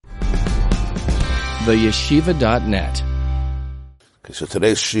theyeshiva.net. Okay, so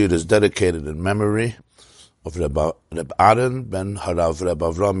today's shiur is dedicated in memory of Reb Aaron ben Harav Reb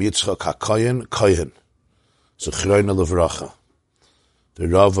Avram Yitzchak HaKohen Kohen, Zechrono Livracha, the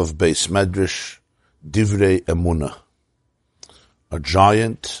Rav of Beis Medrash Divrei Emunah, a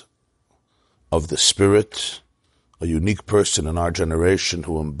giant of the spirit, a unique person in our generation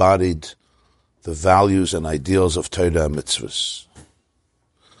who embodied the values and ideals of Torah and mitzvahs,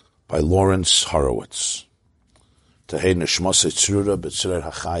 by Lawrence Horowitz. Tehei Nishmas Tzrura B'Tzrer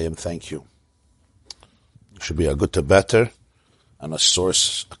HaChayim, thank you. It should be a good to better and a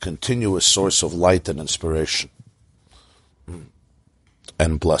continuous source of light and inspiration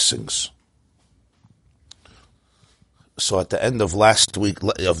and blessings. So at the end of last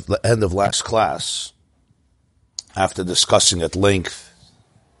class, after discussing at length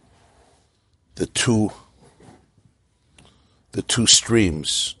the two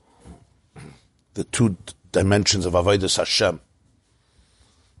streams, the two dimensions of Avodas Hashem,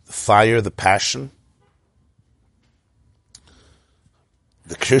 the fire, the passion,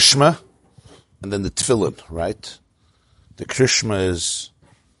 the krishma, and then the tefillin, right? The krishma is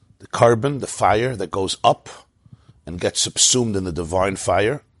the carbon, the fire that goes up and gets subsumed in the divine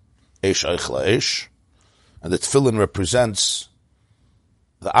fire, Eish Eichla Eish, and the tefillin represents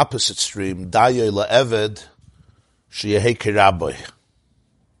the opposite stream, Dayei La'eved Sheyehei K'Rabbai.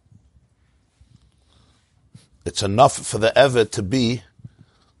 It's enough for the Eved to be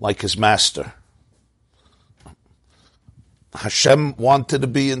like his master. Hashem wanted to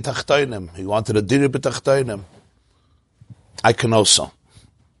be in Tachtoinim. He wanted a Dira b'Tachtoinim. I can also.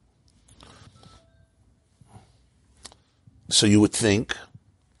 So you would think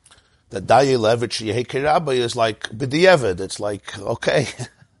that Dayei La'eved Sheyehei K'Rabbai is like B'Di'eved. It's like, okay,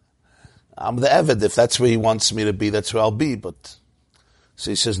 I'm the Eved. If that's where he wants me to be, that's where I'll be. But so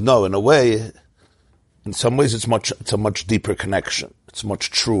he says, no, in a way, in some ways it's a much deeper connection. It's much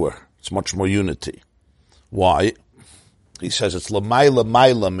truer. It's much more unity. Why? He says it's l'mayla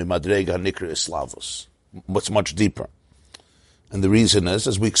mimadrega nikra islavos. What's much deeper. And the reason is,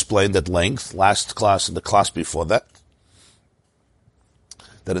 as we explained at length, last class and the class before that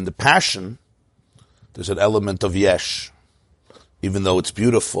in the passion, there's an element of yesh, even though it's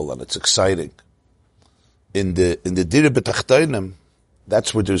beautiful and it's exciting. In the Dira b'Tachtoinim,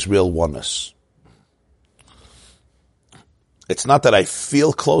 that's where there's real oneness. It's not that I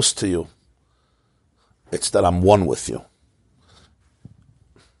feel close to you, it's that I'm one with you.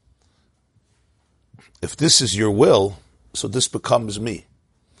 If this is your will, so this becomes me.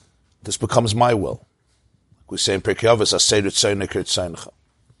 This becomes my will. We say in Pirkei Avos, Aseh Ritzono K'Ritzonecha.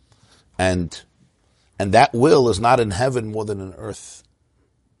 And that will is not in heaven more than in earth.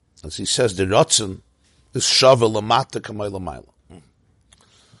 As he says, the Ratzon is Shava Lamata Kamei Lamayla.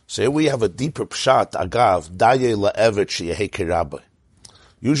 So here we have a deeper pshat, agav, Dayei La'eved Sheyehei K'Rabbai.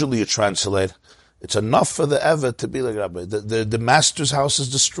 Usually you translate, it's enough for the Eved to be like Rabbi. The master's house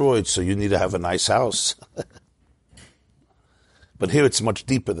is destroyed, so you need to have a nice house. But here it's much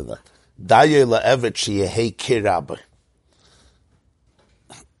deeper than that. Dayei La'eved Sheyehei K'Rabbai.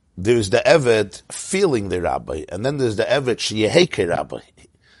 There's the Eved feeling the Rabbi, and then there's the Eved Sheyehei K'Rabbai.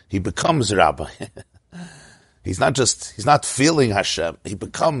 He becomes Rabbi. He's not feeling Hashem. He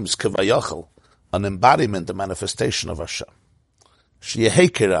becomes Kavayachal, an embodiment, a manifestation of Hashem. Sheyehei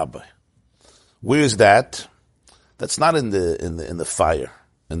K'Rabbai. Where is that? That's not in the fire,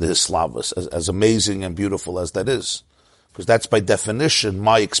 in the Hislavos, as amazing and beautiful as that is. Because that's by definition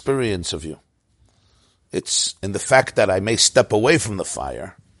my experience of you. It's in the fact that I may step away from the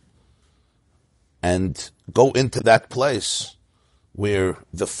fire and go into that place where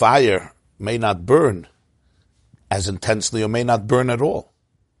the fire may not burn as intensely or may not burn at all.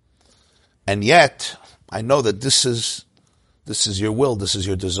 And yet, I know that this is your will, this is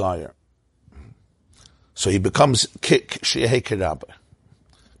your desire. So he becomes Sheyehei K'Rabbai.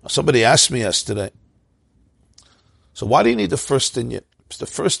 Somebody asked me yesterday, so why do you need the first inyan? The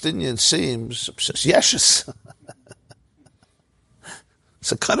first inyan seems yeshes.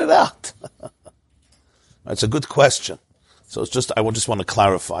 So cut it out. It's a good question. So it's just, I just want to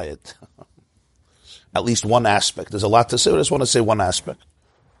clarify it. At least one aspect. There's a lot to say, but I just want to say one aspect.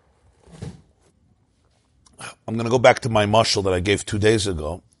 I'm going to go back to my mashal that I gave 2 days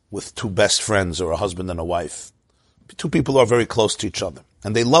ago with two best friends, or a husband and a wife. Two people who are very close to each other,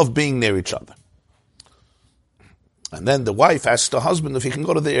 and they love being near each other. And then the wife asks the husband if he can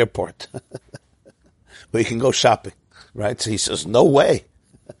go to the airport, or he can go shopping, right? So he says, no way.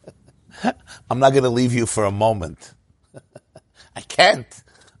 I'm not going to leave you for a moment. I can't.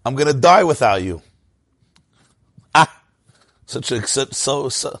 I'm going to die without you. So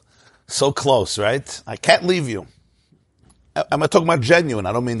So close, right? I can't leave you. I'm talking about genuine.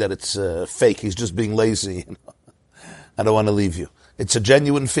 I don't mean that it's fake. He's just being lazy. You know? I don't want to leave you. It's a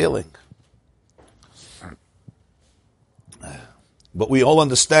genuine feeling. But we all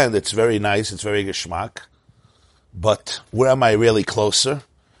understand it's very nice, it's very geschmack. But where am I really closer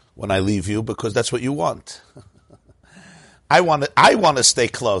when I leave you? Because that's what you want. I want to stay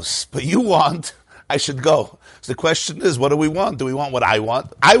close, but you want I should go. So the question is, what do we want? Do we want what I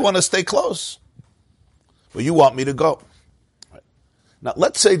want? I want to stay close, but you want me to go. Right. Now,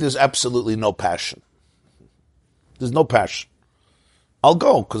 let's say there's absolutely no passion. There's no passion. I'll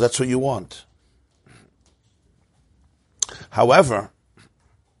go because that's what you want. However,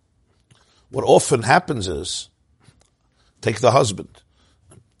 what often happens is, take the husband.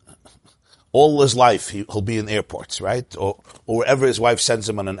 All his life, he'll be in airports, right? Or wherever his wife sends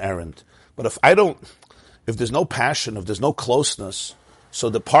him on an errand. But if there's no passion, if there's no closeness, so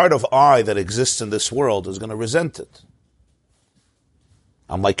the part of I that exists in this world is going to resent it.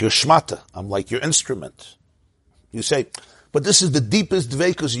 I'm like your shmata. I'm like your instrument. You say, but this is the deepest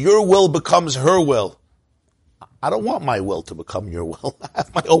dveikus. Your will becomes her will. I don't want my will to become your will. I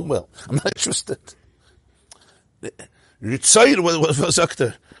have my own will. I'm not interested. Was sagt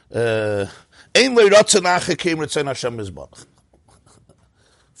er?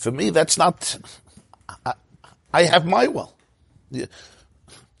 For me, that's not. I have my will. You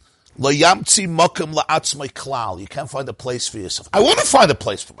can't find a place for yourself. I want to find a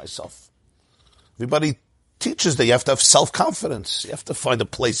place for myself. Everybody teaches that you have to have self-confidence. You have to find a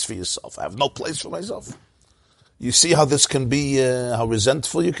place for yourself. I have no place for myself. You see how this can be, how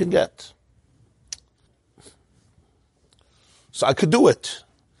resentful you can get. So I could do it.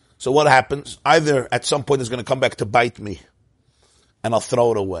 So what happens? Either at some point it's going to come back to bite me and I'll throw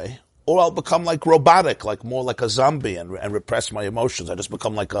it away, or I'll become like robotic, like more like a zombie and repress my emotions. I just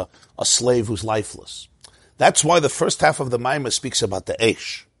become like a slave who's lifeless. That's why the first half of the Maimah speaks about the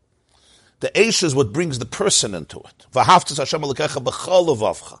Eish. The Eish is what brings the person into it. V'ahavtas Hashem Elokecha b'chol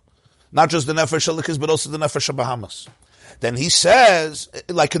levavcha. Not just the Nefesh Elikis, but also the Nefesh Bahamas. Then he says,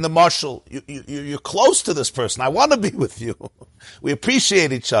 like in the Marshal, you're close to this person. I want to be with you. We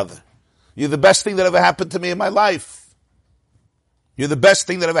appreciate each other. You're the best thing that ever happened to me in my life. You're the best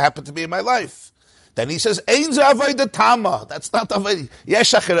thing that ever happened to me in my life. Then he says, Ein Zavayda Tama. That's not Avayda.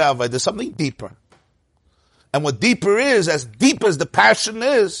 Yesh Acher Avayda. There's something deeper. And what deeper is, as deep as the passion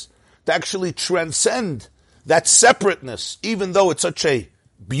is, to actually transcend that separateness, even though it's such a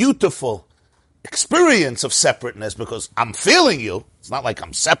beautiful experience of separateness, because I'm feeling you. It's not like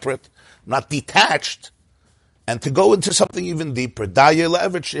I'm separate. I'm not detached. And to go into something even deeper.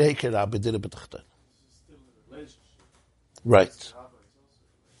 Right.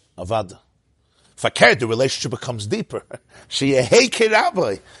 Avada. Fakir, the relationship becomes deeper. He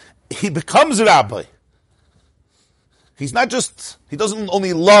becomes Rabbi. He's not just, he doesn't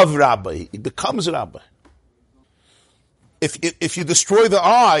only love Rabbi, he becomes Rabbi. If you destroy the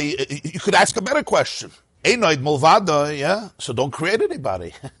I, you could ask a better question. Einoid Mulvada, yeah? So don't create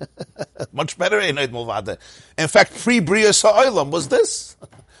anybody. Much better Einoid Mulvada. In fact, pre-Bria Sa'olam was this. There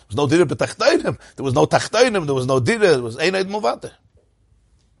was no Dira b'Tachtainim. There was no Tachtainim. There was no Dira. It was Einoid Mulvada.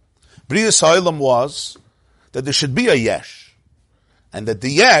 Bria Sa'olam was that there should be a Yesh. And that the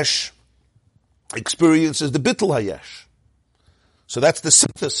Yesh experiences the Bittul HaYesh. So that's the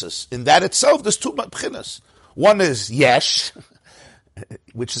synthesis. In that itself, there's two b'chinas. One is Yesh,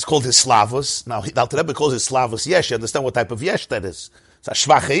 which is called his Slavos. Now, the Alter Rebbe calls his Slavos Yesh. You understand what type of Yesh that is? It's a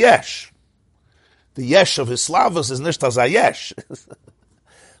Shvache Yesh. The Yesh of his Slavos is nicht as a Yesh.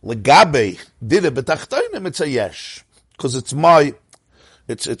 Legabe, Dide B'Tachtoinim, it's a Yesh. Because it's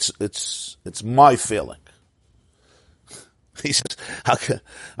my feeling. He says,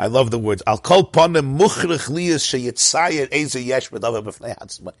 I love the words. Al kol ponim muchrich liyas sheyitzayer eze yesh b'davar b'fnei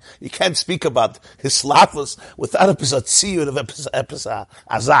hatzmai. You can't speak about his slavos without a tziyur of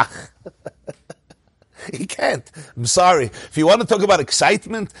azach. He can't. I'm sorry. If you want to talk about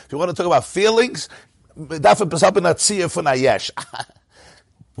excitement, if you want to talk about feelings, dafür besabin tziyur von ayesh.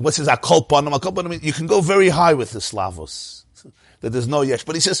 What says al kol ponim? Al kol ponim. You can go very high with the slavos. That there's no yesh,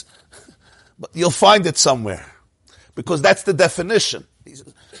 but he says, but you'll find it somewhere. Because that's the definition.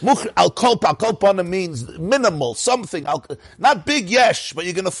 Al-Kolpana means minimal, something. Not big yesh, but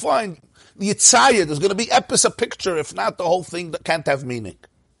you're going to find the Yitzhayah. There's going to be a picture, if not the whole thing that can't have meaning.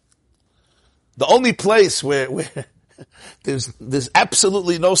 The only place where there's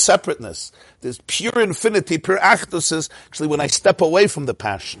absolutely no separateness. There's pure infinity, pure achdus is actually when I step away from the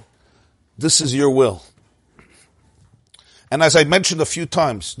passion. This is your will. And as I mentioned a few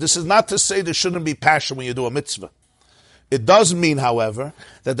times, this is not to say there shouldn't be passion when you do a mitzvah. It does mean, however,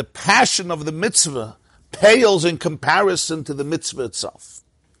 that the passion of the mitzvah pales in comparison to the mitzvah itself.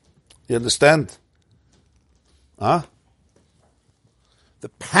 You understand? Huh? The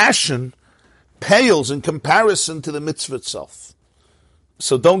passion pales in comparison to the mitzvah itself.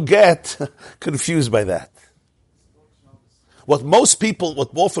 So don't get confused by that. What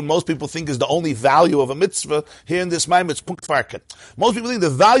often most people think is the only value of a mitzvah, here in this Maimon, it's Punkt Farket. Most people think the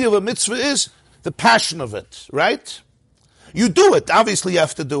value of a mitzvah is the passion of it, right? You do it, obviously you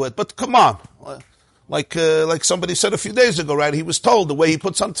have to do it, but come on. Like somebody said a few days ago, right? He was told the way he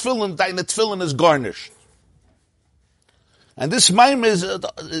puts on tefillin, the tefillin is garnished. And this Maimon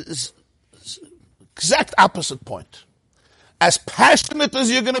is exact opposite point. As passionate as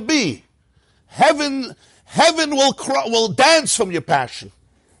you're going to be, heaven will dance from your passion.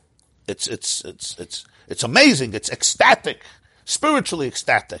 It's amazing. It's ecstatic, spiritually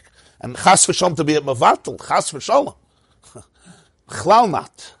ecstatic, and chas v'shalom to be at mavatal, chas v'shalom, chlal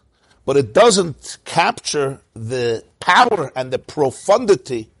not. But it doesn't capture the power and the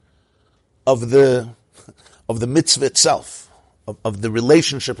profundity of the mitzvah itself, of the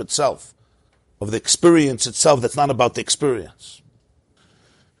relationship itself, of the experience itself. That's not about the experience.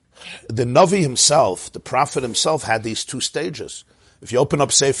 The Navi himself, the prophet himself, had these two stages. If you open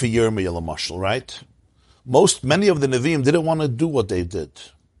up Sefer Yirmiyah, Lamashal, right? Many of the Nevi'im didn't want to do what they did.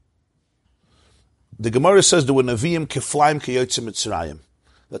 The Gemara says there were Nevi'im keflaim k'yotzim Mitzrayim.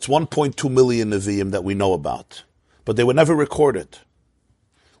 That's 1.2 million Nevi'im that we know about. But they were never recorded.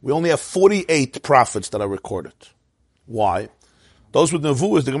 We only have 48 prophets that are recorded. Why? Those with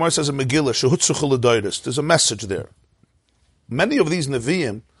Nevuahs, the Gemara says in Megillah, Shehutzuchu l'doros. There's a message there. Many of these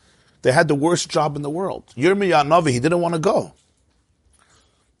Nevi'im, they had the worst job in the world. Yirmiyah Navi, he didn't want to go.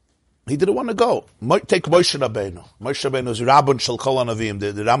 He didn't want to go. Take Moshe Rabbeinu. Moshe Rabbeinu is Rabbon Shel Kol HaNaviim.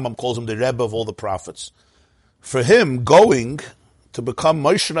 The Rambam calls him the Rebbe of all the prophets. For him, going to become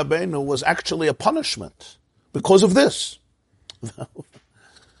Moshe Rabbeinu was actually a punishment because of this.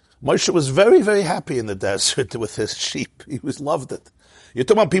 Moshe was very, very happy in the desert with his sheep. He loved it. You're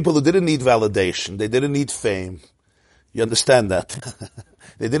talking about people who didn't need validation. They didn't need fame. You understand that?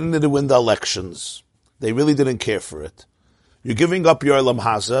 They didn't need to win the elections. They really didn't care for it. You're giving up your Elam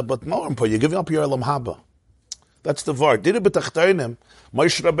Haza, but more important, you're giving up your Elam Haba. That's the var. Did it b'tachtonim?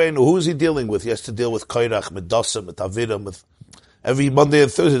 Moshe Rabbeinu, who is he dealing with? He has to deal with Koirach, with Dosim, with Aviram, with every Monday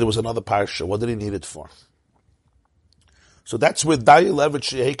and Thursday there was another parsha. What did he need it for? So that's where Dayil Evet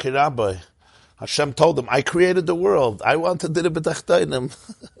Shehei Rabbi. Hashem told him, I created the world. I want to do it b'tachtonim.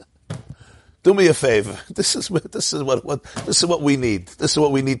 Do me a favor. This is what we need. This is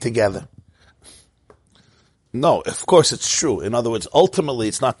what we need together. No, of course it's true. In other words, ultimately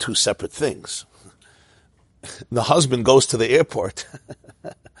it's not two separate things. The husband goes to the airport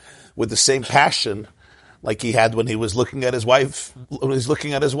with the same passion like he had when he was looking at his wife,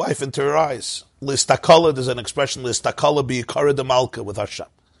 into her eyes. Listakala, there's an expression, Listakala b'yikara de malka with Hashem.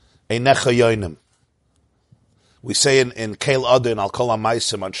 Einecha yoinim. We say in Keil Adin, Al Kol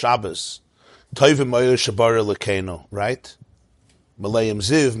HaMaisim on Shabbos, Toivim Moyer Shabara Lekenu, right? Malayim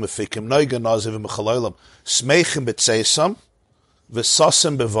Ziv, Mefikim Noiga, Naziv, Mechaloilam, Smeichim B'tseisam,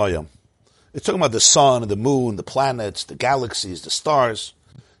 V'sasim B'voyam. It's talking about the sun, the moon, the planets, the galaxies, the stars.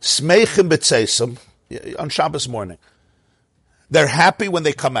 Smeichim B'tseisam, on Shabbos morning. They're happy when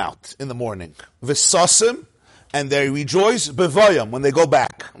they come out in the morning. V'sasim, and they rejoice B'voyam, when they go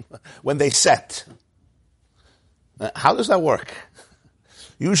back, when they set. How does that work?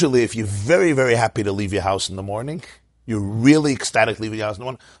 Usually, if you're very, very happy to leave your house in the morning, you're really ecstatic leaving your house in the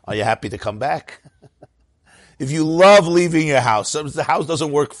morning, are you happy to come back? If you love leaving your house, the house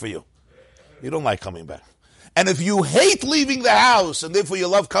doesn't work for you. You don't like coming back. And if you hate leaving the house, and therefore you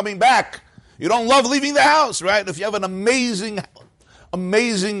love coming back, you don't love leaving the house, right? If you have an amazing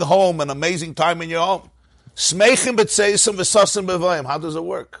home, an amazing time in your home, Smeichim b'tseisam v'sasim b'vayim. How does it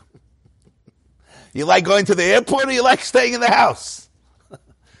work? You like going to the airport or you like staying in the house?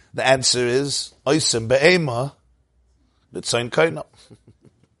 The answer is, Oisim be'ema, b'tzayin kainam.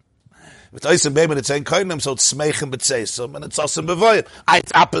 It's Oisim be'ema, b'tzayin kainam, so it's Smeichim b'tseisam, and it's Osim b'vayim.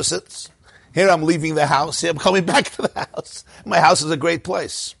 It's opposites. Here I'm leaving the house, here I'm coming back to the house. My house is a great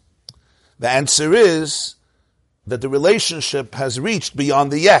place. The answer is that the relationship has reached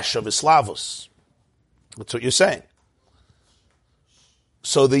beyond the yesh of Islavos. That's what you're saying.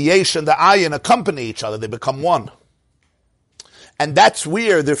 So the yesh and the ayin accompany each other, they become one. And that's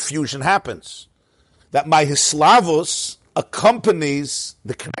where the fusion happens. That my Hislavos accompanies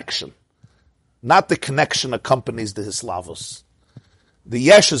the connection. Not the connection accompanies the Hislavos. The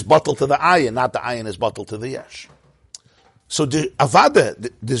yesh is bottled to the ayin, not the ayin is bottled to the yesh. So the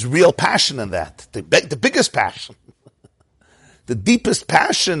avada, there's real passion in that. The biggest passion. The deepest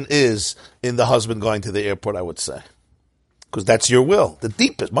passion is in the husband going to the airport, I would say. Because that's your will. The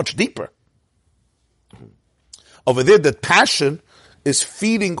deepest, much deeper. Over there, the passion is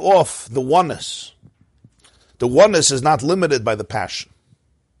feeding off the oneness. The oneness is not limited by the passion.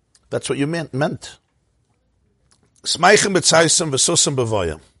 That's what you meant. Smaychim b'tzaysim v'susim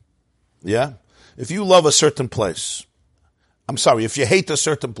b'voyim. Yeah? If you love a certain place, if you hate a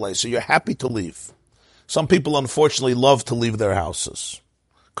certain place, so you're happy to leave. Some people, unfortunately, love to leave their houses.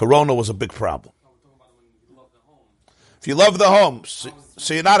 Corona was a big problem. If you love the home,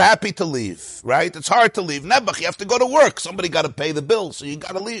 so you're not happy to leave, right? It's hard to leave. Nebuch, you have to go to work. Somebody got to pay the bill, so you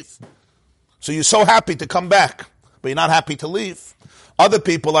got to leave. So you're so happy to come back, but you're not happy to leave. Other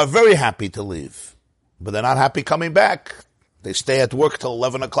people are very happy to leave, but they're not happy coming back. They stay at work till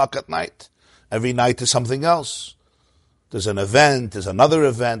 11 o'clock at night. Every night is something else. There's an event, there's another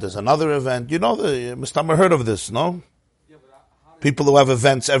event, there's another event. You know, Mr. Tamer heard of this, no? Yeah, people who have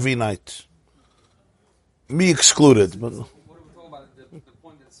events every night. Me excluded. But what are we talking about? The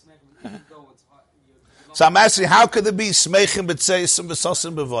point that smechim, even though it's hot. So I'm asking, how could it be smechim b'tzeisim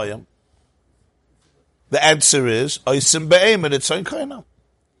v'sosim b'voyim? The answer is oisim be'emer etzoin koinam.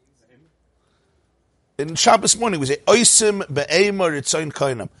 In Shabbos morning we say oisim be'emer etzoin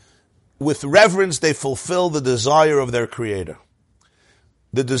koinam. With reverence they fulfill the desire of their creator.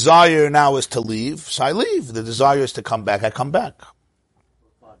 The desire now is to leave, so I leave. The desire is to come back, I come back.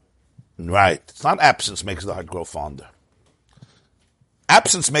 Right. It's not absence makes the heart grow fonder.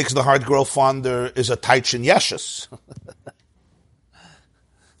 Absence makes the heart grow fonder is a taichin yeshus.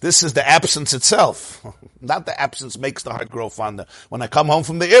 This is the absence itself. Not the absence makes the heart grow fonder. When I come home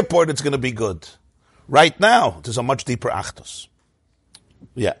from the airport, it's going to be good. Right now, there's a much deeper achtos.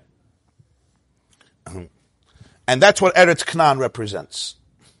 Yeah. And that's what Eretz Canaan represents.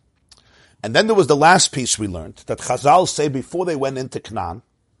 And then there was the last piece we learned, that Chazal say before they went into Canaan,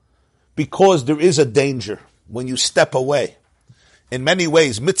 because there is a danger when you step away. In many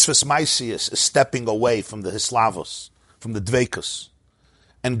ways, mitzvahs maisius is stepping away from the hislavos, from the dveikus,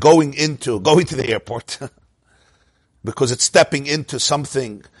 and going to the airport, because it's stepping into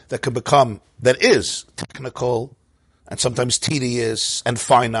something that can become, that is technical, and sometimes tedious, and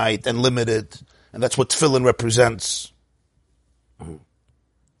finite, and limited, and that's what tefillin represents.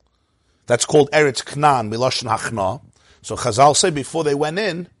 That's called Eretz Canaan, Miloshen Hachna. So Chazal say before they went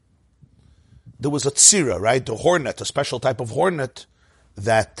in, there was a tzira, right? A hornet, a special type of hornet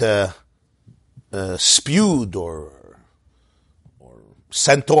that spewed or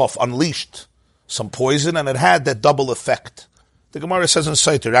sent off, unleashed some poison, and it had that double effect. The Gemara says in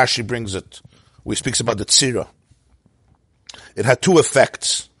Saiter, Rashi brings it, where he speaks about the tzira. It had two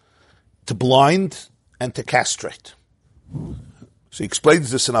effects, to blind and to castrate. So he explains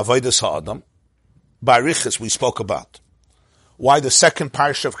this in Avodas Ha'adam. Barichas we spoke about. Why the second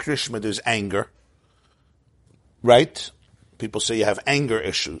parsha of Krishma there's anger. Right? People say you have anger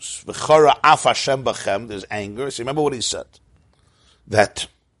issues. V'chara af Hashem b'chem, there's anger. So remember what he said. That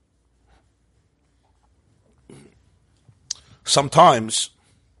sometimes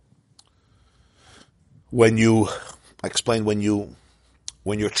when you're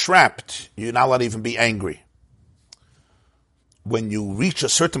trapped, you're not allowed to even be angry. When you reach a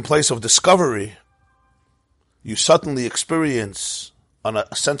certain place of discovery, you suddenly experience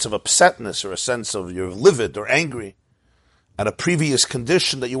a sense of upsetness or a sense of you're livid or angry at a previous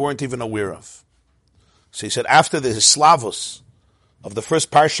condition that you weren't even aware of. So he said after the Hislavos of the first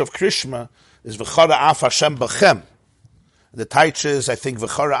parsha of Krishma is V'chara af Hashem b'chem. The taich is, I think,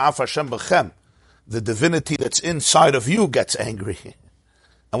 V'chara af Hashem b'chem. The divinity that's inside of you gets angry.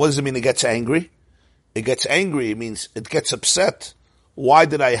 And what does it mean it gets angry? It gets angry, it means it gets upset. Why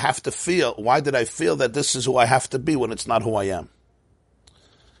did I feel that this is who I have to be when it's not who I am?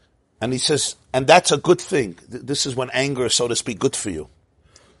 And he says, and that's a good thing. This is when anger is, so to speak, good for you.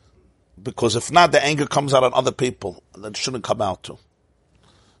 Because if not, the anger comes out on other people that it shouldn't come out to.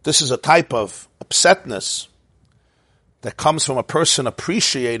 This is a type of upsetness that comes from a person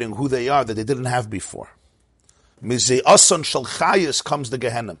appreciating who they are that they didn't have before. Mizei ason shel chayis comes the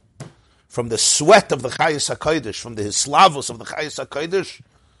Gehenna. From the sweat of the Chayis HaKodesh, from the Hislavos of the Chayis HaKodesh,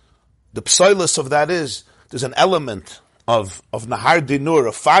 the psoilus of that is, there's an element of Nahar Dinur,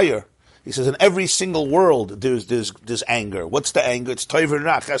 of fire. He says in every single world there's anger. What's the anger? It's Toiv and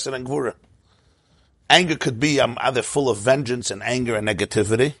Ra, Chesed and Gvura. Anger could be, I'm either full of vengeance and anger and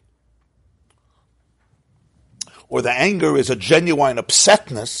negativity, or the anger is a genuine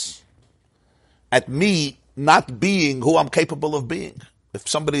upsetness at me not being who I'm capable of being. If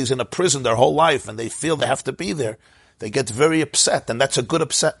somebody is in a prison their whole life and they feel they have to be there, they get very upset, and that's a good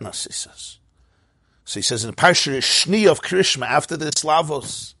upsetness, he says. So he says in Parsha Shni of Krishma, after the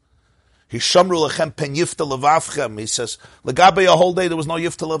Slavos, Hishamru lechem pen yifta levavchem. He says, Legabe a whole day there was no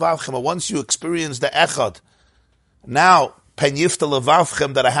yifta levavchem. But once you experience the echad, now pen yifta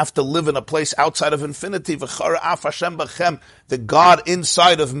levavchem, that I have to live in a place outside of infinity. V'chara af Hashem b'chem, the God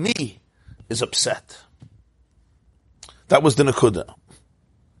inside of me is upset. That was the Nakuda.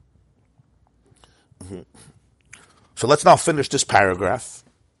 So let's now finish this paragraph.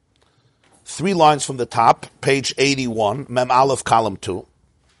 3 lines from the top, page 81, Mem Aleph, column 2.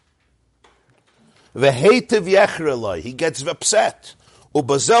 V'heitev yechreloi, he gets upset.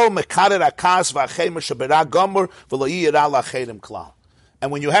 Ubazel mekarer akas v'achem shebera gomor v'lo yira lacherim klal.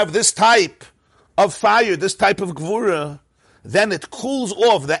 And when you have this type of fire, this type of gvura, then it cools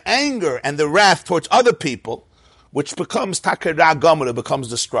off the anger and the wrath towards other people, which becomes takera gomor, it becomes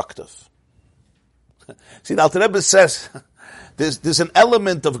destructive. See, the Alter Rebbe says, there's an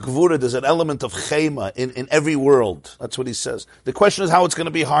element of gvura, there's an element of chema in every world. That's what he says. The question is how it's going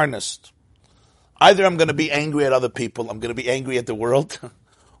to be harnessed. Either I'm going to be angry at other people, I'm going to be angry at the world,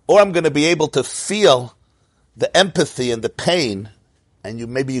 or I'm going to be able to feel the empathy and the pain, and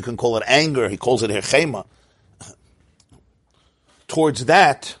maybe you can call it anger, he calls it chema, towards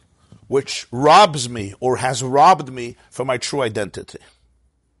that which robs me or has robbed me from my true identity.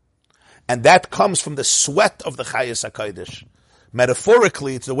 And that comes from the sweat of the Chayes HaKadosh.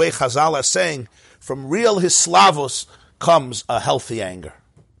 Metaphorically, it's the way Chazal are saying, from real Hislavos comes a healthy anger.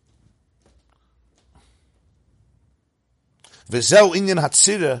 V'zeu inyan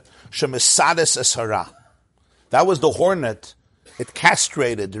hatzira shemesades es hara. That was the hornet. It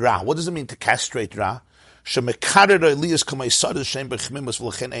castrated Ra. What does it mean to castrate Ra? Shemekarer Elias k'maisades shem b'chmimus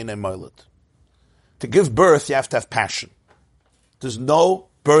v'lechen einay moiled. To give birth, you have to have passion. There's no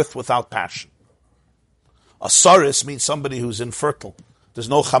birth without passion. A saris means somebody who's infertile. There's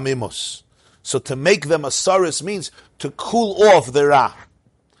no chamimos. So to make them a saris means to cool off the Ra.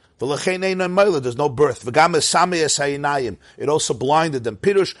 There's no birth. It also blinded them.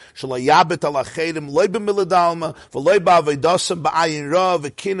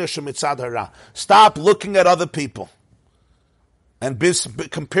 Stop looking at other people and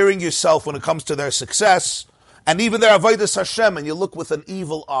comparing yourself when it comes to their success and even their avodas Hashem, and you look with an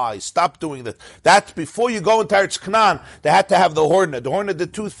evil eye. Stop doing that. That's before you go into Eretz Canaan. They had to have the hornet. The hornet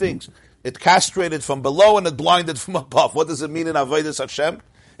did 2 things. It castrated from below and it blinded from above. What does it mean in avodas Hashem?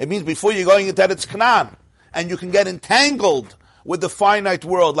 It means before you're going into Eretz Canaan, and you can get entangled with the finite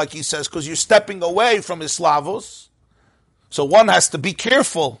world, like he says, because you're stepping away from Islavos. So one has to be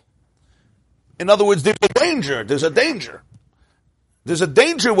careful. In other words, there's a danger. There's a danger. There's a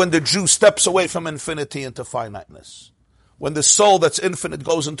danger when the Jew steps away from infinity into finiteness. When the soul that's infinite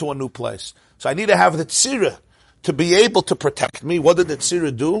goes into a new place. So I need to have the tzira to be able to protect me. What did the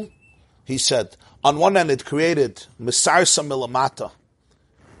tzira do? He said, on one hand it created Misarsa Milamata,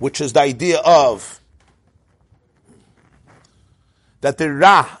 which is the idea of that the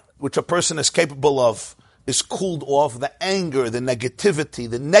Ra, which a person is capable of, is cooled off. The anger, the negativity,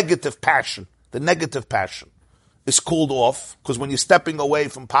 the negative passion is cooled off, because when you're stepping away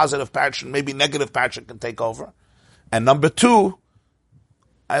from positive passion, maybe negative passion can take over. And number 2,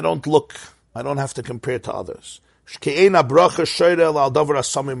 I don't have to compare to others. The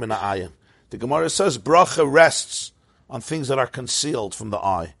Gemara says bracha rests on things that are concealed from the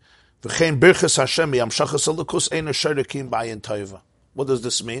eye. What does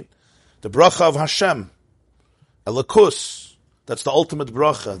this mean? The bracha of Hashem, Elikus, that's the ultimate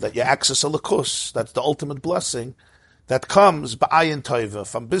bracha, that you access Elikus, that's the ultimate blessing, that comes ba'ayin toiva.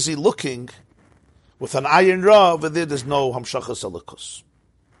 If I'm busy looking with an ayin ra, over there's no hamshachas Elikus.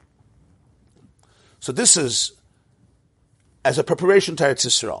 So this is as a preparation to Eretz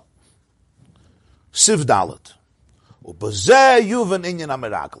Yisrael. Siv Dalet.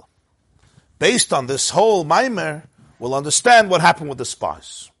 Based on this whole maimer, we'll understand what happened with the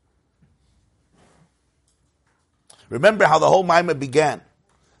spies. Remember how the whole maimer began.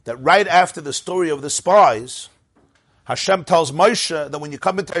 That right after the story of the spies, Hashem tells Moshe that when you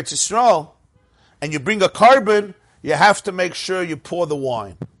come into Eretz Yisrael and you bring a carbon, you have to make sure you pour the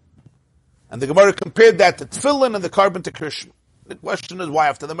wine. And the Gemara compared that to tefillin and the carbon to Krishna. The question is why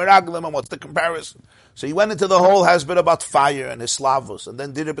after the Meraglim and what's the comparison? So he went into the whole hasbir about fire and Islavos and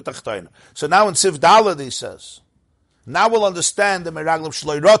then did it b'tachtoin. So now in Siv Dalad he says, now we'll understand the Meraglim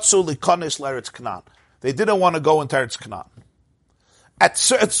shloi rotzu likonis l'Eretz Canaan. They didn't want to go into Eretz Canaan. At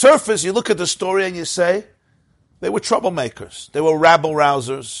surface, you look at the story and you say, they were troublemakers. They were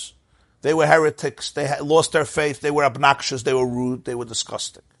rabble-rousers. They were heretics. They had lost their faith. They were obnoxious. They were rude. They were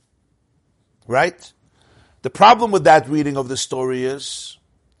disgusting. Right? The problem with that reading of the story is,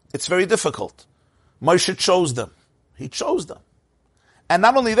 it's very difficult. Moshe chose them. He chose them. And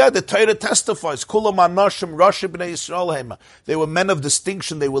not only that, the Torah testifies, Kulam Anoshim Rosh B'nai Yisrael Hema. They were men of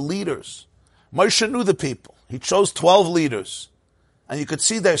distinction, they were leaders. Moshe knew the people. He chose 12 leaders. And you could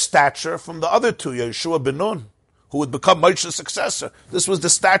see their stature from the other two, Yeshua ben Nun, who would become Moshe's successor. This was the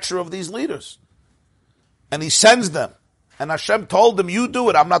stature of these leaders. And he sends them. And Hashem told him, you do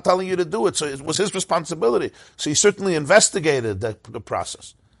it, I'm not telling you to do it. So it was his responsibility. So he certainly investigated the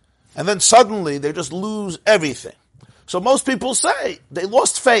process. And then suddenly they just lose everything. So most people say they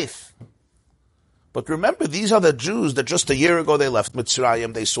lost faith. But remember, these are the Jews that just a year ago they left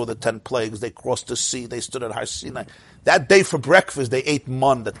Mitzrayim, they saw the 10 plagues, they crossed the sea, they stood at Har Sinai. That day for breakfast, they ate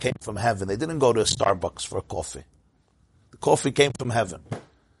man that came from heaven. They didn't go to a Starbucks for a coffee. The coffee came from heaven.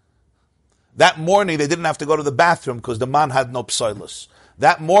 That morning, they didn't have to go to the bathroom because the man had no psilus.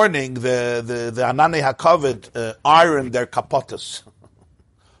 That morning, the Anani HaKavod ironed their kapotas,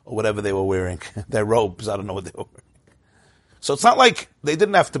 or whatever they were wearing, their robes, I don't know what they were wearing. So it's not like they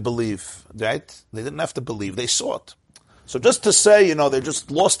didn't have to believe, right? They didn't have to believe, they saw it. So just to say, they just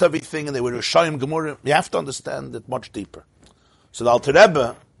lost everything and they were Rishayim Gemurim, you have to understand it much deeper. So the Alter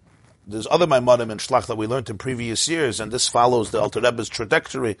Rebbe, there's other Maimonim in Shlach that we learned in previous years, and this follows the Alter Rebbe's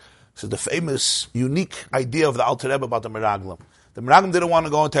trajectory. So the famous, unique idea of the Alter Rebbe about the Meraglim. The Meraglim didn't want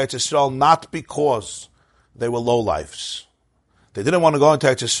to go into Eretz Yisrael not because they were lowlifes. They didn't want to go into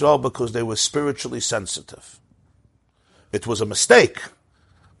Eretz Yisrael because they were spiritually sensitive. It was a mistake,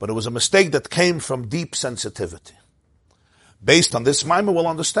 but it was a mistake that came from deep sensitivity. Based on this, Maimon will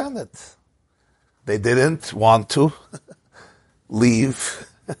understand it. They didn't want to leave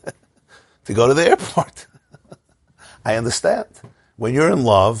to go to the airport. I understand. When you're in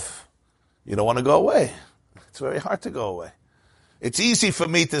love, you don't want to go away. It's very hard to go away. It's easy for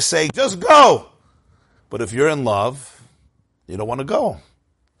me to say, just go. But if you're in love, you don't want to go.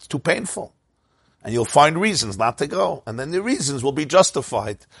 It's too painful. And you'll find reasons not to go. And then the reasons will be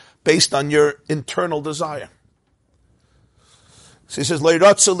justified based on your internal desire. So he says,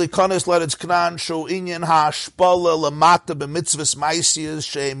 Leiratzu likonis leretz Knan shu inyan ha'ashpala lamata b'mitzvahs ma'isiyas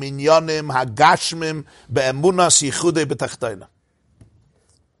she'minyanim ha'gashmim be'emunas yichudei b'tachtayna.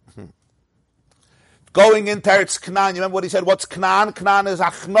 Going into Eretz Knan, you remember what he said? What's Knan? Knan is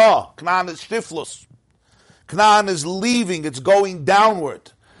achna. Knan is shiflus. Knan is leaving. It's going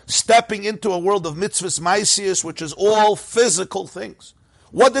downward. Stepping into a world of mitzvahs ma'isiyas, which is all physical things.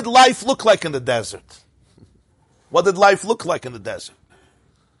 What did life look like in the desert? What did life look like in the desert?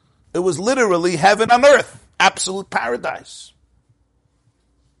 It was literally heaven on earth. Absolute paradise.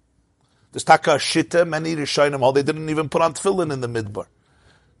 There's taka shita, many Rishonim hold they didn't even put on tefillin in the midbar.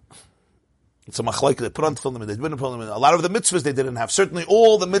 It's a machlok, they put on tefillin, they didn't put on tefillin. A lot of the mitzvahs they didn't have. Certainly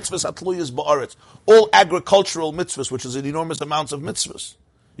all the mitzvahs atluyas ba'aretz. All agricultural mitzvahs, which is an enormous amounts of mitzvahs.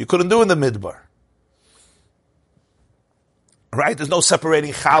 You couldn't do in the midbar. Right? There's no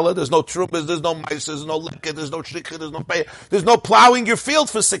separating challah, there's no trumas, there's no mice, there's no liket, there's no shricha, there's no pay. There's no plowing your field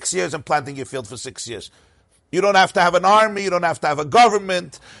for 6 years and planting your field for 6 years. You don't have to have an army, you don't have to have a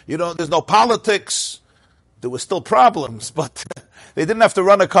government, there's no politics. There were still problems, but they didn't have to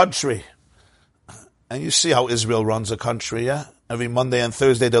run a country. And you see how Israel runs a country, yeah? Every Monday and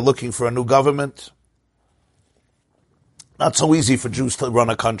Thursday they're looking for a new government. Not so easy for Jews to run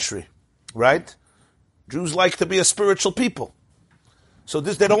a country, right? Jews like to be a spiritual people. So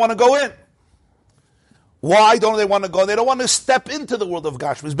they don't want to go in. Why don't they want to go? They don't want to step into the world of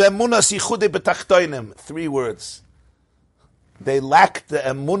Gashmis. Be'emunas yichudei b'tachtoinim. 3 words. They lack the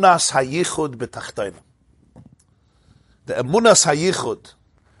emunas hayichud b'tachtoinim. The emunas hayichud,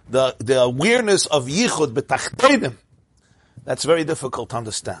 the awareness of yichud b'tachtoinim. That's very difficult to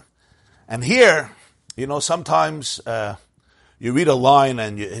understand. And here, sometimes you read a line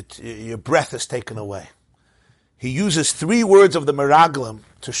and your breath is taken away. He uses 3 words of the Meraglim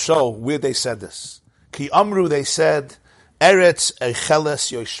to show where they said this. Ki Amru, they said, Eretz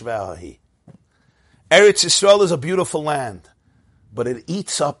Eicheles Yoshveahi. Eretz Yisrael is a beautiful land, but it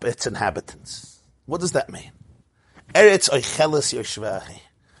eats up its inhabitants. What does that mean? Eretz Eicheles Yoshveahi.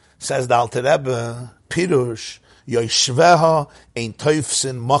 Says the Alter Rebbe, Pirush, Yoshveha ein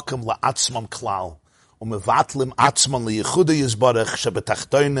teufsin mokem la'atzmam klal. Umevatlim atzman liyichude yizbarech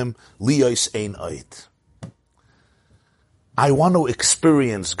shebetachtoinim liyos ein oid. I want to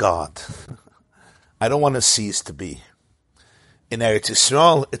experience God. I don't want to cease to be. In Eretz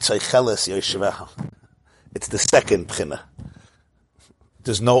Yisrael, it's Eicheles Yoshveha. It's the second pchina.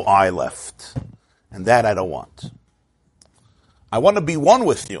 There's no I left. And that I don't want. I want to be one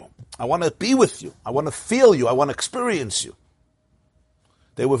with you. I want to be with you. I want to feel you. I want to experience you.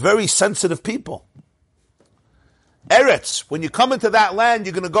 They were very sensitive people. Eretz, when you come into that land,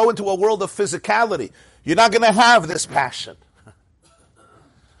 you're going to go into a world of physicality. You're not going to have this passion.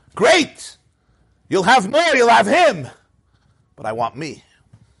 Great! You'll have more, you'll have him. But I want me.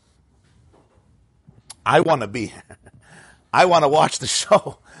 I want to be. I want to watch the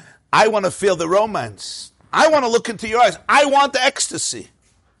show. I want to feel the romance. I want to look into your eyes. I want the ecstasy.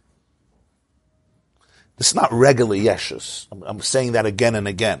 It's not regular yeshus. I'm saying that again and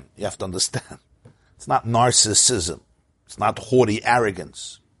again. You have to understand. It's not narcissism. It's not haughty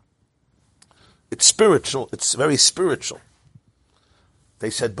arrogance. It's spiritual. It's very spiritual. They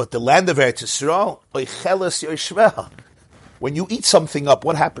said, but the land of Eretz Yisrael, oicheles yoshveh. When you eat something up,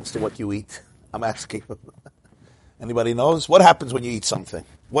 what happens to what you eat? I'm asking. Anybody knows? What happens when you eat something?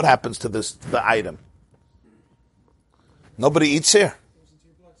 What happens to the item? Nobody eats here.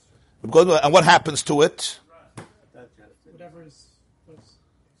 And what happens to it?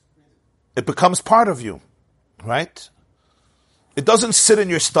 It becomes part of you, right? It doesn't sit in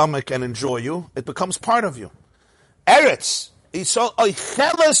your stomach and enjoy you. It becomes part of you. Eretz, it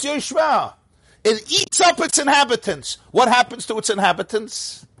eats up its inhabitants. What happens to its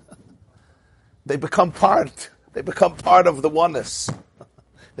inhabitants? They become part. They become part of the oneness.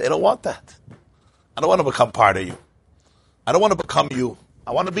 They don't want that. I don't want to become part of you. I don't want to become you.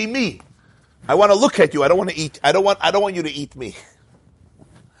 I want to be me. I want to look at you. I don't want to eat. I don't want you to eat me.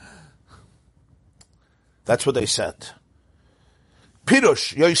 That's what they said.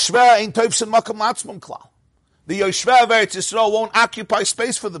 Pirush, Yoshveh ain't toivsin makam latzmum klal. The Yoshveh of Eretz Yisrael won't occupy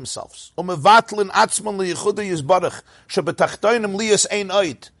space for themselves. Umevatlin atzman liyichuda yizbarach, shebetachtoinim liyas ein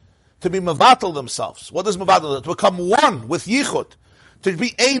oid. To be mevatel themselves. What does mevatel? To become one with yichud. To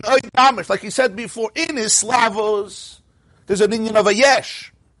be ein oid mamish. Like he said before, in his slavos, there's an inyan of a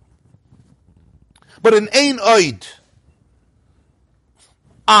yesh. But in ein oid,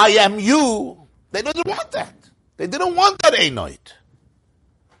 I am you, they didn't want that. They didn't want that ein oid.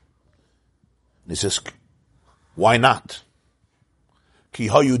 And he says, why not? Ki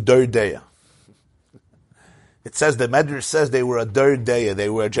hayu der deya. It says, the Medrash says they were a der deya. They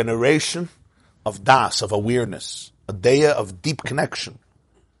were a generation of das, of awareness. A deya of deep connection.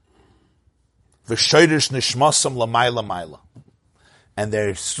 V'shoyrish nishmasam lamayla mayla. And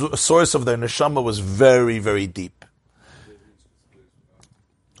their source of their neshama was very, very deep.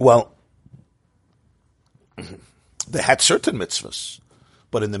 Well, they had certain mitzvahs.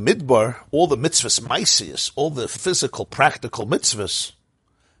 But in the Midbar, all the mitzvahs, maisius, all the physical, practical mitzvahs,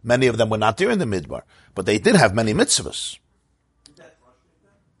 many of them were not there in the Midbar. But they did have many mitzvahs.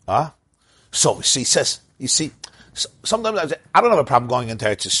 So, he says, you see, sometimes I don't have a problem going into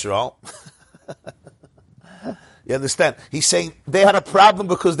Eretz Yisrael. You understand? He's saying they had a problem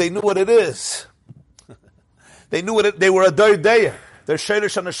because they knew what it is. They knew they were a der deya. Their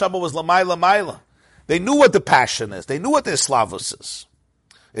sheirush and neshama was lamayla mayla. They knew what the passion is. They knew what their slavos is.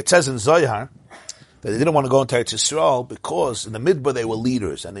 It says in Zohar that they didn't want to go into Eretz Yisrael because in the Midbar they were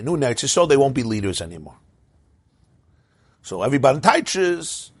leaders, and they knew in Eretz Yisrael they won't be leaders anymore. So everybody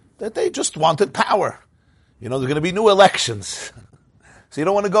teaches that they just wanted power. You know, there's going to be new elections. So you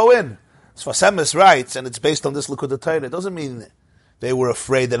don't want to go in. Sfas Emes writes, and it's based on this Likud Torah, it doesn't mean they were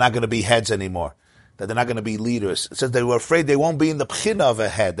afraid they're not going to be heads anymore, that they're not going to be leaders. It says they were afraid they won't be in the pchina of a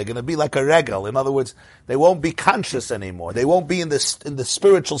head. They're going to be like a regal. In other words, they won't be conscious anymore. They won't be in the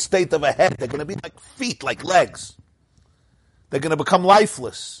spiritual state of a head. They're going to be like feet, like legs. They're going to become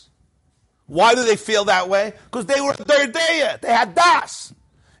lifeless. Why do they feel that way? Because they were der deya. They had das.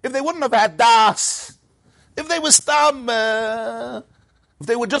 If they wouldn't have had das, if they were stam, if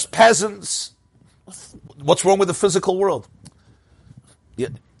they were just peasants, what's wrong with the physical world?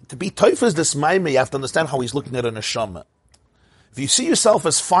 To be toifas this maimah, you have to understand how he's looking at a neshama. If you see yourself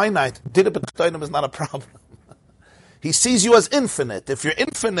as finite, dida b'tachtonim is not a problem. He sees you as infinite. If you're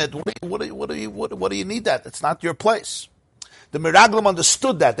infinite, what do you need that? It's not your place. The Miraglim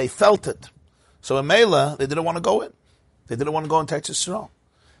understood that. They felt it. So in Mela, they didn't want to go in. They didn't want to go into Eretz Yisrael.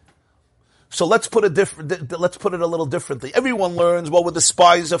 So let's put it a little differently. Everyone learns what were the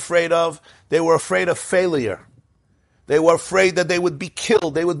spies afraid of. They were afraid of failure. They were afraid that they would be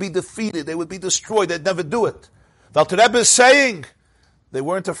killed, they would be defeated, they would be destroyed, they'd never do it. The Alter Rebbe is saying, they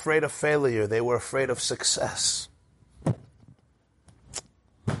weren't afraid of failure, they were afraid of success.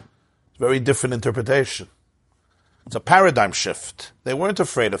 Very different interpretation. It's a paradigm shift. They weren't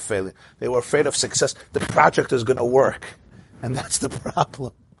afraid of failure, they were afraid of success. The project is going to work, and that's the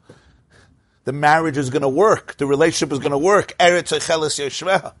problem. The marriage is going to work, the relationship is going to work. Eretz Eicheles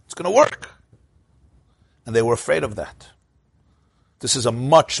Yoshveh, it's going to work. And they were afraid of that. This is a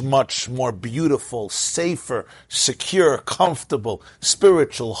much, much more beautiful, safer, secure, comfortable,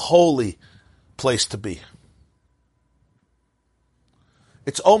 spiritual, holy place to be.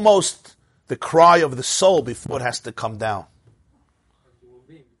 It's almost the cry of the soul before it has to come down.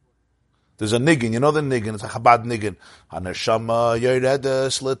 There's a niggin, you know the niggin, it's a Chabad niggin. Haneshama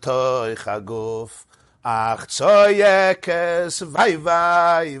yoredes l'toich haguf, ach tzoyekes vai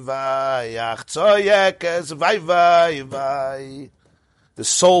vai vai, ach tzoyekes vai vai vai. The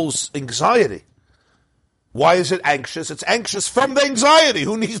soul's anxiety. Why is it anxious? It's anxious from the anxiety.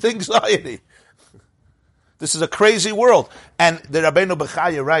 Who needs the anxiety? This is a crazy world. And the Rabbeinu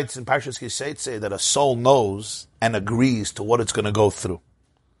Bechaya writes in Parshas Kiseitze that a soul knows and agrees to what it's going to go through.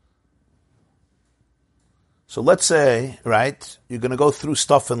 So let's say, right, you're going to go through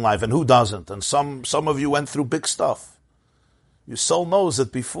stuff in life, and who doesn't? And some of you went through big stuff. Your soul knows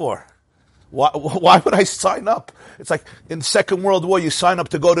it before. Why would I sign up? It's like in the Second World War, you sign up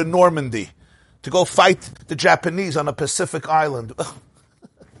to go to Normandy, to go fight the Japanese on a Pacific island.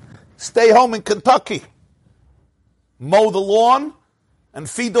 Stay home in Kentucky. Mow the lawn and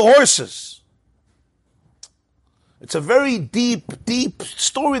feed the horses. It's a very deep, deep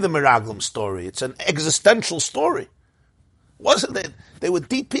story, the Meraglim story. It's an existential story. Wasn't it? They were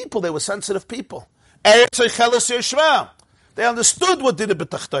deep people. They were sensitive people. They understood what Dira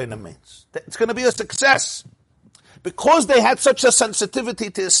B'Tachtoina means. It's going to be a success. Because they had such a sensitivity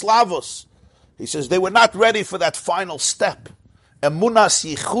to Islavos, he says they were not ready for that final step. Emunas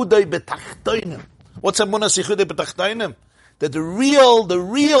Yichudei B'Tachtoinim. What's Emunas Yichudei B'Tachtoinim? That the real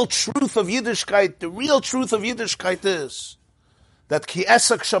truth of Yiddishkeit, is that Ki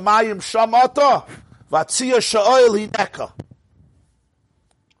Esak Shamayim Shamata Vatzia Sha'oil Hineka.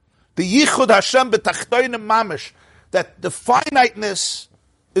 The Yichud Hashem B'Tachtoinim Mamish, that the finiteness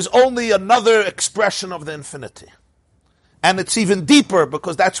is only another expression of the infinity. And it's even deeper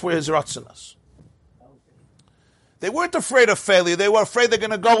because that's where his Ratzon is. They weren't afraid of failure. They were afraid they're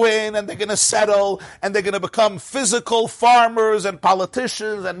going to go in and they're going to settle and they're going to become physical farmers and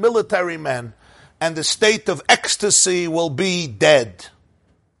politicians and military men. And the state of ecstasy will be dead.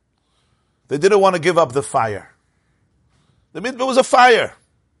 They didn't want to give up the fire. The Midbar was a fire.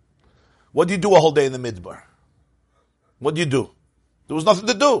 What do you do a whole day in the Midbar? What do you do? There was nothing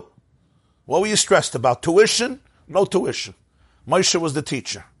to do. What were you stressed about? Tuition? No tuition. Moshe was the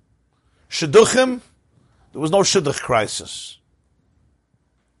teacher. Shidduchim? There was no shidduch crisis.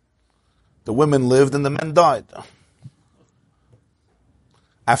 The women lived and the men died.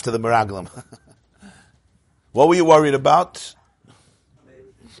 After the Meraglim. What were you worried about?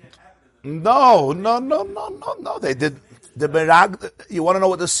 No. They did the Meraglim. You want to know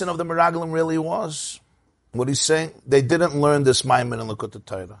what the sin of the Meraglim really was? What he's saying? They didn't learn this Maimon in Likutei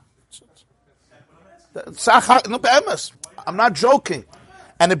Torah. I'm not joking.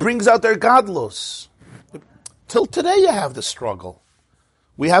 And it brings out their gadlus. Till today you have the struggle.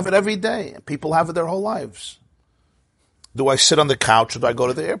 We have it every day. People have it their whole lives. Do I sit on the couch or do I go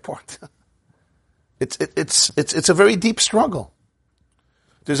to the airport? It's a very deep struggle.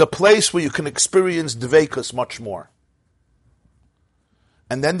 There's a place where you can experience dveikus much more.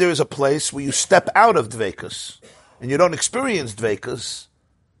 And then there is a place where you step out of dveikus and you don't experience dveikus,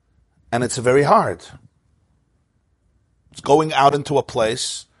 and it's very hard. It's going out into a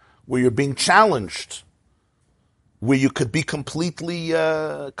place where you're being challenged, where you could be completely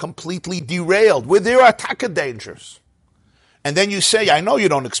derailed, where there are taka dangers. And then you say, I know you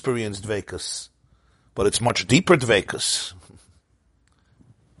don't experience dveikus, but it's much deeper dveikus.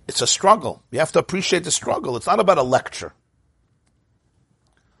 It's a struggle. You have to appreciate the struggle. It's not about a lecture.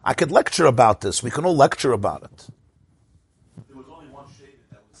 I could lecture about this. We can all lecture about it. There was only one shade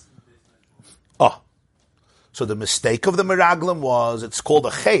that was so the mistake of the Meraglim was, it's called a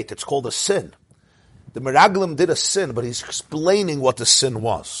chait, it's called a sin. The Meraglim did a sin, but he's explaining what the sin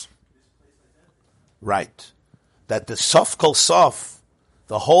was. Right. That the Sof Kol Sof,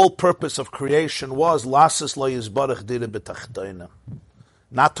 the whole purpose of creation was, Lasis lo yizbarach dira b'tachtoina.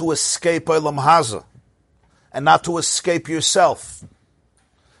 Not to escape Olam Haza, and not to escape yourself,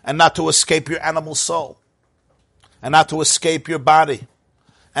 and not to escape your animal soul, and not to escape your body,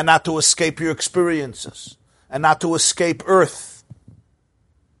 and not to escape your experiences, and not to escape earth.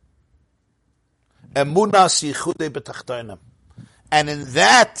 Emunas yichudei b'tachtonim. And in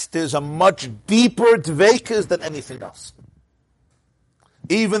that, there's a much deeper dveikus than anything else.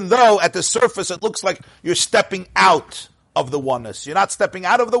 Even though at the surface it looks like you're stepping out of the oneness. You're not stepping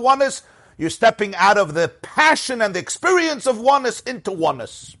out of the oneness, you're stepping out of the passion and the experience of oneness into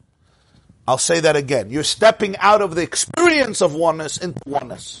oneness. I'll say that again. You're stepping out of the experience of oneness into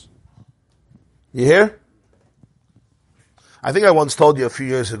oneness. You hear? I think I once told you a few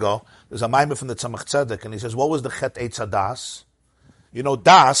years ago, there's a Maimon from the Tzemach Tzedek, and he says, what was the Chet Eitz HaDas? You know,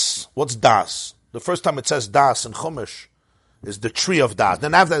 Das, what's Das? The first time it says Das in Chumash is the tree of das.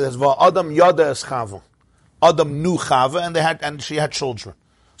 Then after that, there's Adam Yada es Chava. Adam knew Chava, and she had children.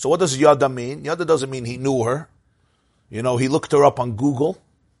 So what does Yada mean? Yada doesn't mean he knew her. He looked her up on Google.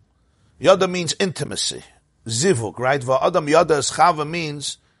 Yada means intimacy. Zivug, right? Adam Yada es Chava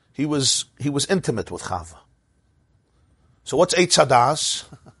means he was intimate with Chava. So what's Eitz Hadas?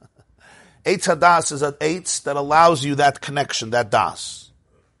 Eitz Hadas is an Eitz that allows you that connection, that Das.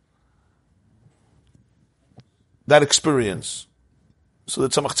 That experience. So the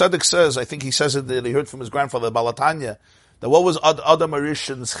Tzemach Tzedek says, I think he says it that he heard from his grandfather, Balatanya, that what was Adam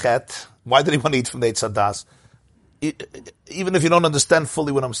Arishan's chet? Why did he want to eat from the Eitz Hadas? Even if you don't understand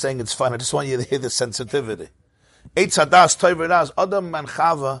fully what I'm saying, it's fine. I just want you to hear the sensitivity. Eitz Hadas, Toiv Das, Adam and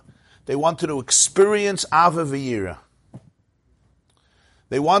Chava, they wanted to experience Ava V'yira.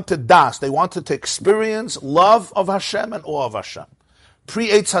 They wanted Das. They wanted to experience love of Hashem and awe of Hashem.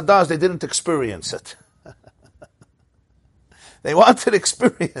 Pre-Eitz Hadas, they didn't experience it. They wanted to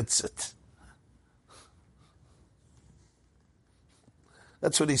experience it.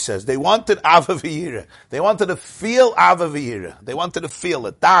 That's what he says. They wanted Ava V'yira. They wanted to feel Ava V'yira. They wanted to feel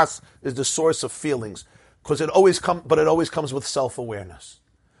it. Das is the source of feelings. But it always comes with self-awareness.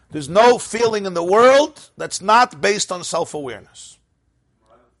 There's no feeling in the world that's not based on self-awareness.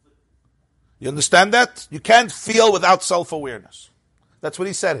 You understand that? You can't feel without self-awareness. That's what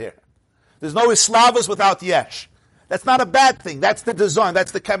he said here. There's no Islavas without Yesh. That's not a bad thing. That's the design.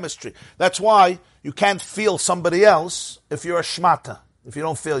 That's the chemistry. That's why you can't feel somebody else if you're a shmata, if you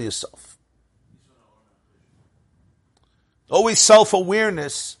don't feel yourself. Always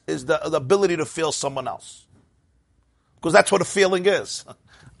self-awareness is the ability to feel someone else. Because that's what a feeling is.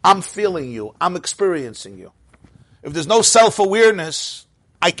 I'm feeling you. I'm experiencing you. If there's no self-awareness,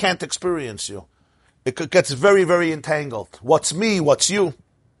 I can't experience you. It gets very, very entangled. What's me? What's you?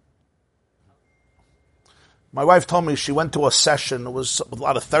 My wife told me she went to a session. There was a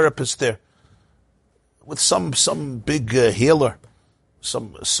lot of therapists there with some big healer.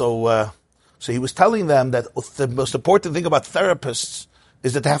 So he was telling them that the most important thing about therapists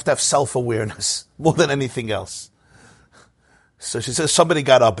is that they have to have self-awareness more than anything else. So she says somebody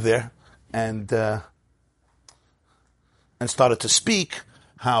got up there and started to speak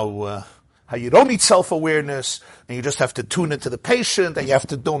how you don't need self-awareness and you just have to tune into the patient and you have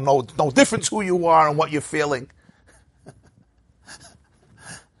to know no difference who you are and what you're feeling.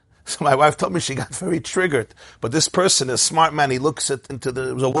 So my wife told me she got very triggered. But this person, a smart man, he looks it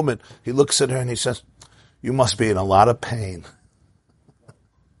was a woman, he looks at her and he says, "You must be in a lot of pain."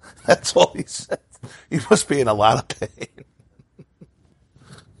 That's all he said. You must be in a lot of pain.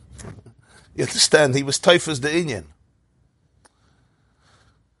 You understand? He was typhus the Inyan.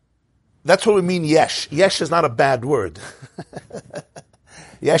 That's what we mean yesh. Yesh is not a bad word.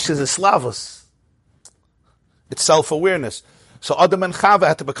 Yesh is a slavos. It's self-awareness. So Adam and Chava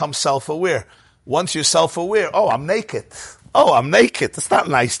had to become self-aware. Once you're self-aware, I'm naked. I'm naked. It's not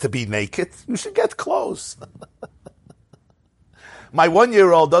nice to be naked. You should get clothes. Your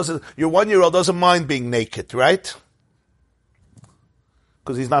 1-year-old doesn't mind being naked, right?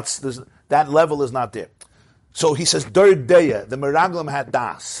 Because that level is not there. So he says, Der Deya, the Meraglim had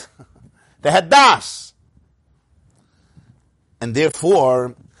Das. They had Das. And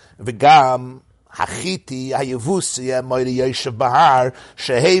therefore, V'gam, Hachiti, Hayevusi, Moiri Yeshev Bahar,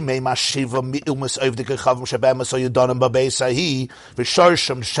 Sheheme, Mashiva, Umas Ovdike Chavim, Shabem, Soyudonim, Babesahi,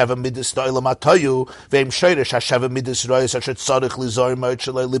 V'shorsham, Sheva Midis, Doilam Atoyu, V'em Shoirish, Hasheva Midis, Royas, Hashet Tzorich, Lizor,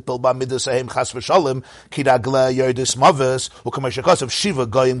 Merchelay, Lipel, Ba Midis, Ahem, Chas V'sholem, Kiragle, Yerdis, Maves, Ukamashakos of Shiva,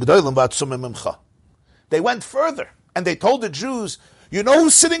 Goyim, Gdoilam, Batsumim, Imcha. They went further, and they told the Jews, you know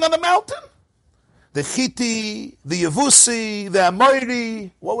who's sitting on the mountain? The Chiti, the Yevusi, the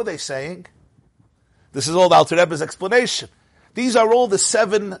Amoiri. What were they saying? This is all the Alter Rebbe's explanation. These are all the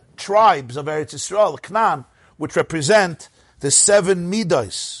 7 tribes of Eretz Yisrael, Canaan, which represent the 7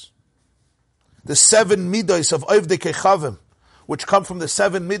 midos. The 7 midos of Ovdei Kechavim, which come from the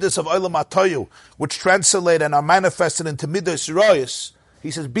 7 midos of Olam Atoyu, which translate and are manifested into midos Royas.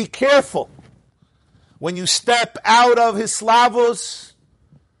 He says, be careful. When you step out of his slavos,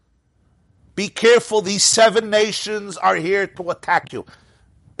 be careful, these 7 nations are here to attack you.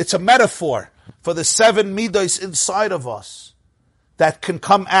 It's a metaphor for the 7 midos inside of us that can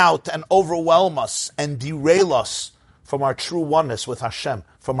come out and overwhelm us and derail us from our true oneness with Hashem,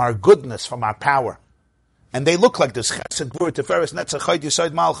 from our goodness, from our power. And they look like this. Chesed, Gvur, Tiferes, Netzach, Chayt,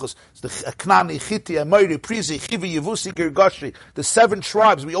 Yesod, Malchus, the Knani, Chiti, Amoiri, Prizi, Chivi, Yevusi, Girgashi, the 7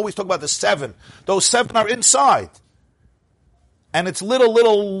 tribes. We always talk about the 7. Those 7 are inside. And it's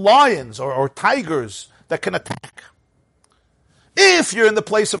little lions or tigers that can attack. If you're in the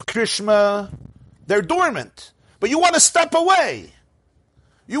place of Krishma, they're dormant. But you want to step away.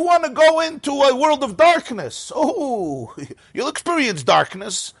 You want to go into a world of darkness. Oh, you'll experience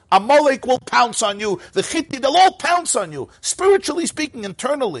darkness. Amalek will pounce on you. The Chitti, they'll all pounce on you. Spiritually speaking,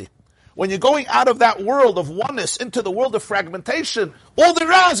 internally. When you're going out of that world of oneness into the world of fragmentation, all the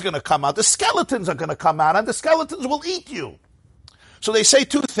Ra is going to come out. The skeletons are going to come out, and the skeletons will eat you. So they say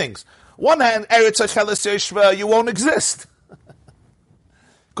two things. One hand, Eretz HaCheles Yeshva, you won't exist.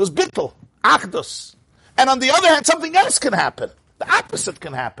 Because bittul, achdus. And on the other hand, something else can happen. The opposite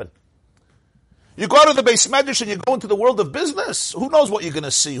can happen. You go to the Beis Medrash and you go into the world of business. Who knows what you're going to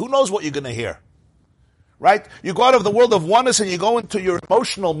see? Who knows what you're going to hear? Right? You go out of the world of oneness and you go into your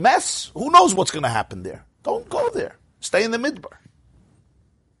emotional mess. Who knows what's going to happen there? Don't go there. Stay in the midbar.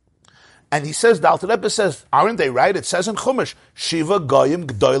 And he says, the Alter Rebbe says, aren't they right? It says in Chumash, Shiva Goyim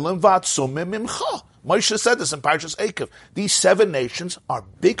G'dolim V'atzumim Mimcha. Moshe said this in Parshas Eikev. These 7 nations are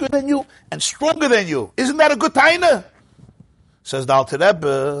bigger than you and stronger than you. Isn't that a good taina? Says the Alter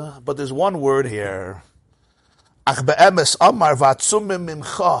Rebbe, but there's one word here. Ach be'emes amar v'atzumim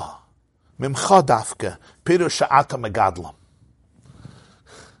mimcha. Mimcha dafke. Pirush sha'ata megadlam.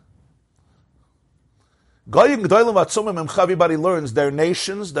 Goyim g'dolim v'atzumim mimcha, everybody learns they're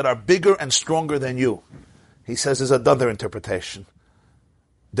nations that are bigger and stronger than you. He says there's another interpretation.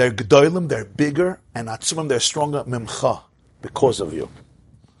 They're g'dolim, they're bigger, and atzumim, they're stronger, mimcha, because of you.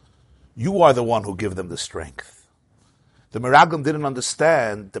 You are the one who give them the strength. The Meraglim didn't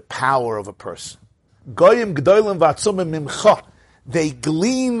understand the power of a person. Goyim g'dolim v'atzumim mimcha. They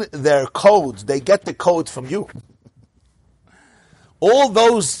glean their codes. They get the code from you. All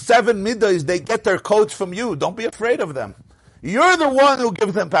those 7 middays, they get their codes from you. Don't be afraid of them. You're the one who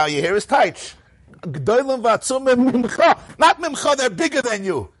gives them power. You hear his taich. G'dolim v'atzumim mimcha. Not mimcha, they're bigger than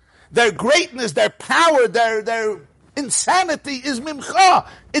you. Their greatness, their power, their insanity is mimcha.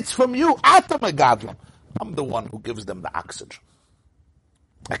 It's from you. Ata megadlam. I'm the one who gives them the oxygen.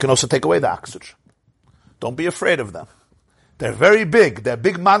 I can also take away the oxygen. Don't be afraid of them. They're very big. They're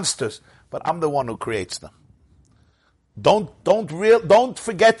big monsters. But I'm the one who creates them. Don't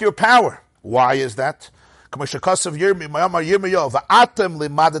forget your power. Why is that? Next to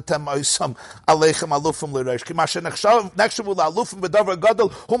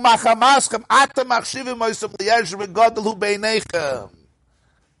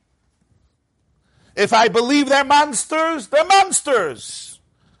if I believe they're monsters, they're monsters.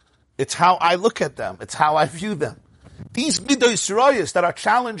 It's how I look at them. It's how I view them. These Midos Royas that are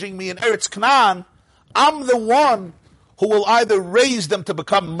challenging me in Eretz Canaan, I'm the one who will either raise them to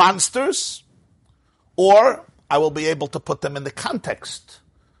become monsters, or I will be able to put them in the context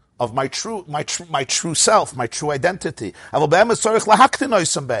of my true self, my true identity.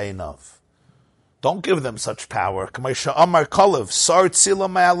 Don't give them such power. That's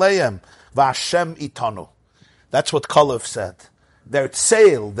what Kalev said. Their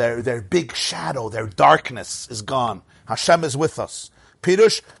tzeil, their big shadow, their darkness is gone. Hashem is with us.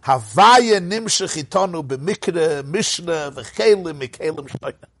 Pirush, Havaya nimshach itanu b'mikra, mishna, v'chelim, mikelim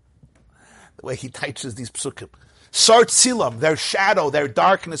shoyna. The way he teaches these psukim. Sar tzilam, their shadow, their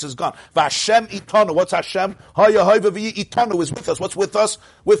darkness is gone. V'Hashem itanu, what's Hashem? Haya hayva v'yi itanu is with us. What's with us?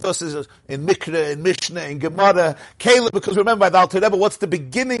 With us is in Mikra, in Mishnah, in Gemara, Caleb, because remember, by the Alter Rebbe, what's the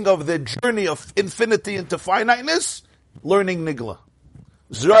beginning of the journey of infinity into finiteness? Learning Nigla.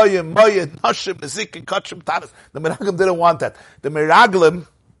 Zroyim, Moyed, Nashim, Nezik, Kachim, Taras. The Meraglim didn't want that. The Meraglim,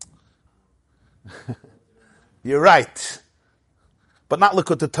 you're right, but not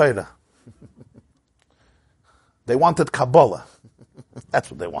look at the Torah. They wanted Kabbalah. That's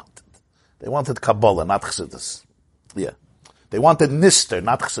what they wanted. They wanted Kabbalah, not Chassidus. Yeah. They wanted Nister,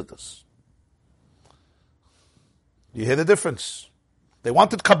 not Chassidus. You hear the difference? They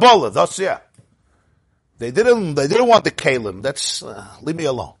wanted Kabbalah, thus, yeah. They didn't want the Kalim. That's, leave me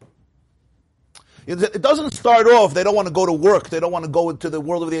alone. It doesn't start off, they don't want to go to work, they don't want to go into the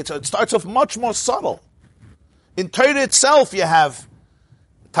world of the Yitzhak. It starts off much more subtle. In Torah itself, you have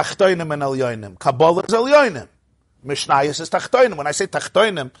Tachtoinim and Elyonim. Kabbalah is Elyonim. Mishnayos is Tachtoinim. When I say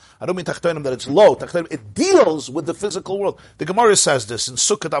Tachtoinim, I don't mean Tachtoinim that it's low. Tachtoinim, it deals with the physical world. The Gemara says this in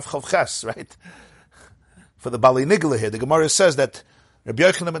Sukkot Av Chavches, right? For the Bali Nigla here, the Gemara says that Rabbi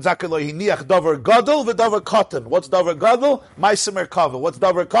Yochanan ben Zakkai lo hiniach davar gadol v'davar katan. What's davar gadol? Ma'aser merkava. What's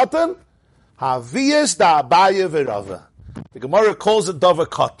davar katan? Haviyas da Abaye v'Rava. The Gemara calls it davar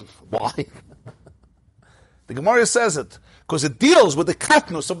katan. Why? The Gemara says it because it deals with the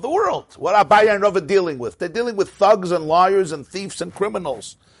katnus of the world. What Abaye and Rava dealing with? They're dealing with thugs and liars and thieves and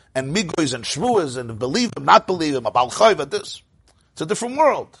criminals and migoys and shvuas and believe him, not believe him, a balchayva, this. It's a different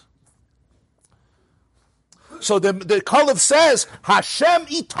world. So the Kalev says, Hashem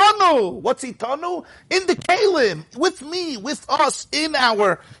itanu. What's itanu? In the Kalim, with me, with us, in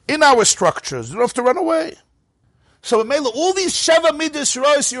our structures. You don't have to run away. So all these Sheva Midas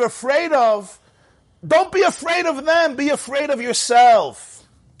Rois you're afraid of, don't be afraid of them, be afraid of yourself.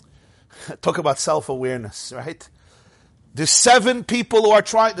 Talk about self-awareness, right? The 7 people who are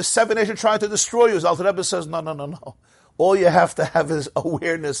the 7 nations trying to destroy you. Alter Rebbe says, no. All you have to have is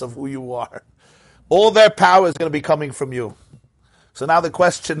awareness of who you are. All their power is going to be coming from you. So now the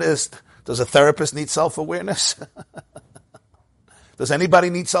question is, does a therapist need self-awareness? Does anybody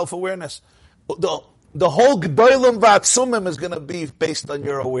need self-awareness? The whole G'dolim V'atzumim is going to be based on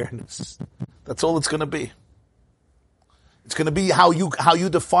your awareness. That's all it's going to be. It's going to be how you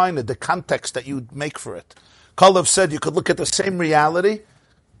define it, the context that you make for it. Kalev said you could look at the same reality.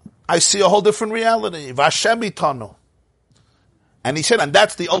 I see a whole different reality. V'Hashem itanu. And he said, and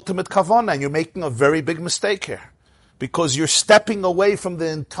that's the ultimate kavanah, and you're making a very big mistake here. Because you're stepping away from the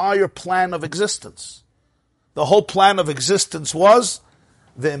entire plan of existence. The whole plan of existence was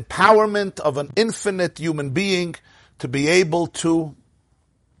the empowerment of an infinite human being to be able to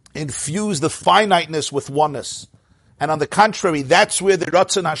infuse the finiteness with oneness. And on the contrary, that's where the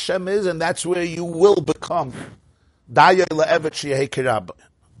Ratzon Hashem is, and that's where you will become.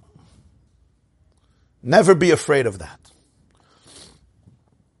 Never be afraid of that.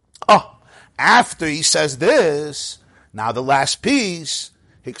 After he says this, now the last piece,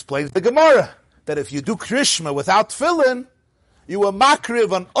 he explains the Gemara, that if you do Krishma without tefillin, you are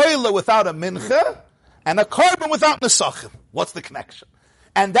makriv an oila without a mincha, and a korban without nesachim. What's the connection?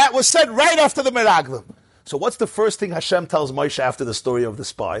 And that was said right after the Meraglim. So what's the first thing Hashem tells Moshe after the story of the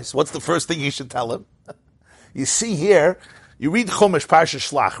spies? What's the first thing he should tell him? You see here, you read Chumash Parsha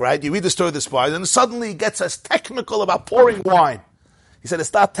Shlach, right? You read the story of the spies, and suddenly he gets as technical about pouring wine. He said,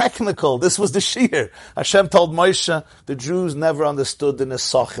 it's not technical. This was the Shir. Hashem told Moshe, the Jews never understood the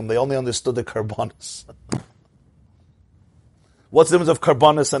Nesachim. They only understood the Karbonis. What's the difference of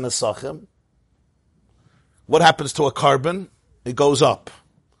Karbonis and Nesachim? What happens to a carbon? It goes up.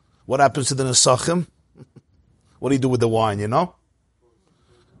 What happens to the Nesachim? What do you do with the wine, you know?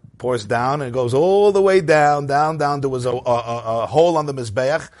 Pours down, and it goes all the way down. There was a hole on the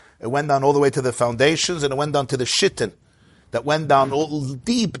Mizbeach. It went down all the way to the foundations, and it went down to the Shittin. That went down all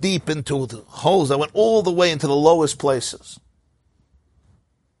deep into the holes that went all the way into the lowest places.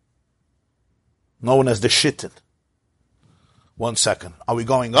 Known as the Shittin. 1 second. Are we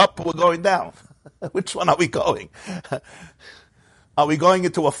going up or we're going down? Which one are we going? Are we going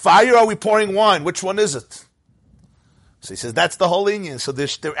into a fire or are we pouring wine? Which one is it? So he says, that's the whole Inyan. So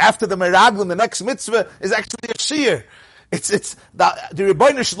after the Meraglim, the next mitzvah is actually a Shir. The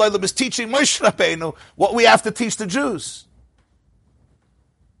Rebbeinu Shalom is teaching Moshe Rabbeinu what we have to teach the Jews.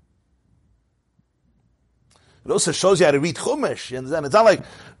 It also shows you how to read Chumash. You understand? It's not like,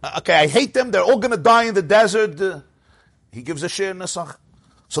 okay, I hate them, they're all going to die in the desert. He gives a Shir Nesach.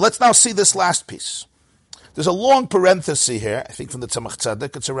 So let's now see this last piece. There's a long parenthesis here, I think from the Tzemach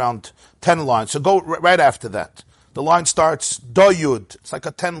Tzedek. It's around 10 lines. So go right after that. The line starts, Do Yud. It's like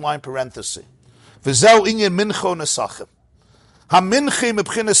a 10-line parenthesis. V'zeu inyan mincho nesachim. Ha-minchi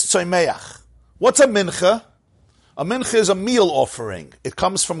mebchinas tzaymeach. What's a mincha? A mincha is a meal offering. It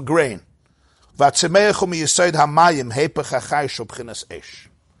comes from grain. The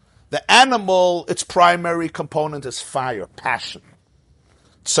animal, its primary component is fire, passion.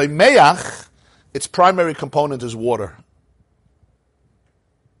 Tzaymeach, its primary component is water.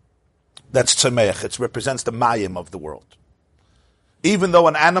 That's tzaymeach. It represents the mayim of the world. Even though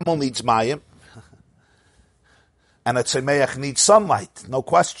an animal needs mayim, and a tzaymeach needs sunlight, no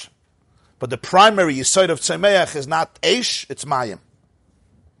question. But the primary yesod of tzaymeach is not eish, it's mayim.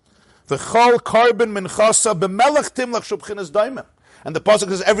 V'chol korban minchasa b'melech timlach shubchinas daimim. And the pasuk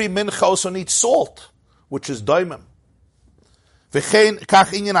says every mincha also needs salt, which is daimim. V'chein kach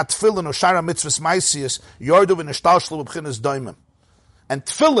inyan atfilin or shara mitzvahs maisius yordu v'nishtalshlu b'chinas daimim. And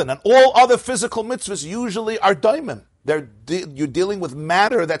tefillin and all other physical mitzvahs usually are daimim. You're dealing with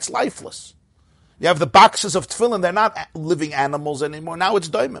matter that's lifeless. You have the boxes of tefillin, they're not living animals anymore. Now it's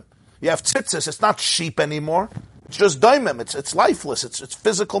daimim. You have tzitzis, it's not sheep anymore. It's just daimim. It's lifeless. It's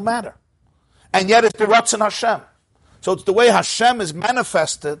physical matter. And yet it's the Ratzon Hashem. So it's the way Hashem is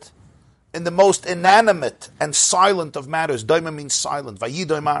manifested in the most inanimate and silent of matters. Daimim means silent.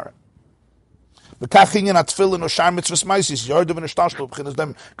 Vayidoimara. V'kachinyan hatfilin oshar mitzvahs maisis yordu v'nishtashlu b'chinas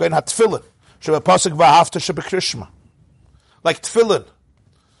daimim. Going hatfilin. Sheba pasuk v'ahavta sheba krishma. Like tefillin,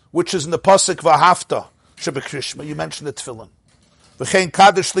 which is in the pasuk v'ahavta sheba krishma. You mentioned the tefillin. V'chein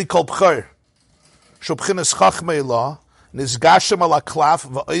kadosh li kol b'chor. Shubchinas chachmei la nizgashem ala klaf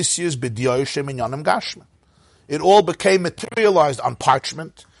v'oisius b'dyoyishem inyanim gashma. it all became materialized on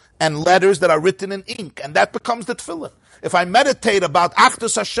parchment and letters that are written in ink, and that becomes the tefillin. If I meditate about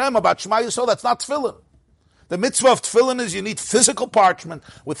Achdus Hashem, about Shema Yisrael, that's not tefillin. The mitzvah of tefillin is you need physical parchment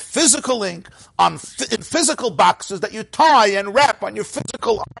with physical ink in physical boxes that you tie and wrap on your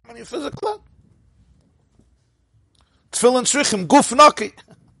physical arm and your physical leg. Tefillin tzrichim guf naki.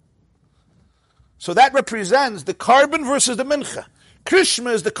 So that represents the carbon versus the mincha.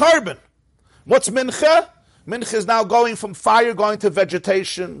 Krishma is the carbon. What's mincha? Mincha is now going from fire, going to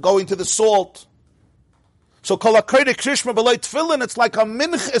vegetation, going to the salt. So kol hakoyre krishma b'loi tefillin, it's like a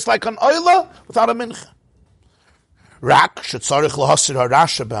mincha, it's like an oila without a mincha. Rak shetzarich lahasir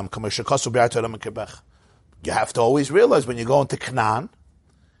harasha b'hem k'moshe kasu b'yarei kebech. You have to always realize when you go into Canaan,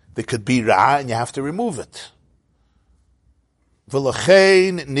 there could be ra and you have to remove it. And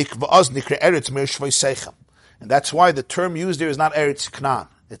that's why the term used there is not Eretz Canaan.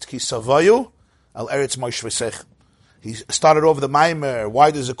 It's Kisavayu al Eretz Moshe V'Seichem. He started over the Maimer.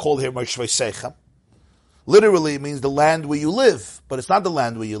 Why does it call here Moshe V'Seichem? Literally, it means the land where you live, but it's not the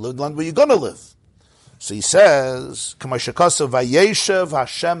land where you live, the land where you're going to live. So he says, K'moshe Kasav Vayeshev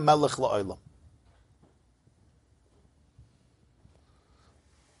Hashem Melech La'olam.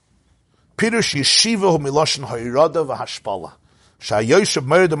 Pirush Yeshiva Hu Miloshen Ha'irada V'Hashpala. Because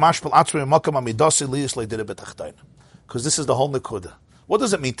this is the whole nekuda. What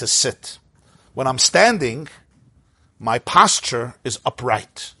does it mean to sit? When I'm standing, my posture is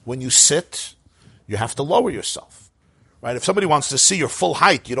upright. When you sit, you have to lower yourself. Right? If somebody wants to see your full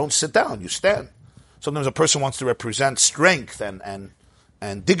height, you don't sit down, you stand. Sometimes a person wants to represent strength and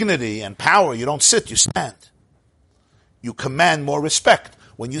dignity and power. You don't sit, you stand. You command more respect.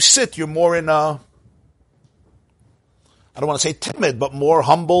 When you sit, you're more in a, I don't want to say timid, but more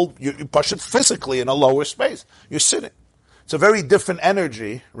humble. You push it physically in a lower space. You're sitting. It's a very different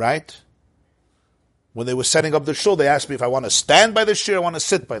energy, right? When they were setting up the shul, they asked me if I want to stand by the shir, I want to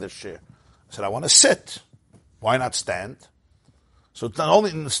sit by the shir. I said, I want to sit. Why not stand? So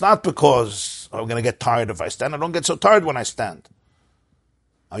it's not because I'm going to get tired if I stand. I don't get so tired when I stand.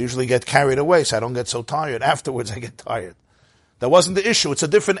 I usually get carried away, so I don't get so tired. Afterwards, I get tired. That wasn't the issue. It's a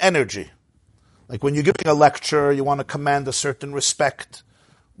different energy. Like when you're giving a lecture, you want to command a certain respect.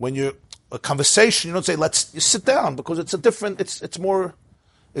 When you're a conversation, you don't say you sit down, because it's a different. It's more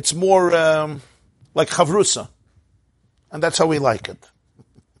like chavrusa, and that's how we like it.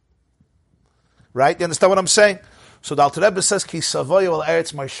 Right? You understand what I'm saying? So the Alter Rebbe says, "Ki savoyu al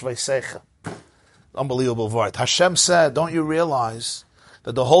eretz ma'ishveisecha." Unbelievable word. Hashem said, "Don't you realize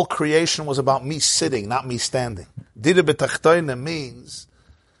that the whole creation was about me sitting, not me standing?" Dira b'tachtoina means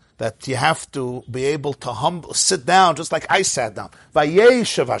that you have to be able to sit down, just like I sat down.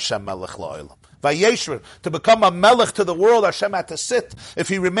 Vayeshev Hashem melech la'olam. Vayeshev, to become a melech to the world, Hashem had to sit. If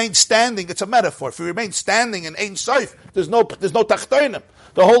he remained standing, it's a metaphor. If he remained standing in Ein Sof, there's no tachtoinim.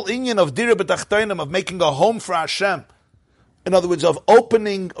 The whole inyan of dira b'tachtoinim, of making a home for Hashem, in other words, of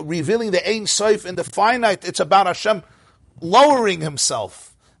opening, revealing the Ein Sof in the finite, it's about Hashem lowering himself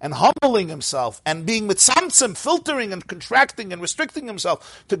and humbling himself, and being mitzamtzim, filtering and contracting and restricting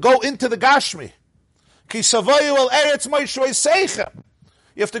himself to go into the Gashmi. Ki savoyu al eretz ma'ishveisecha.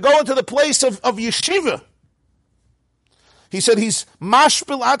 You have to go into the place of yeshiva. He said he's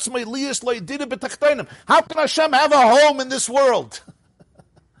mashpil atzmai liyas lo'idira b'tachtonim. How can Hashem have a home in this world?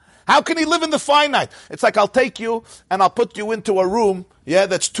 How can he live in the finite? It's like I'll take you and I'll put you into a room,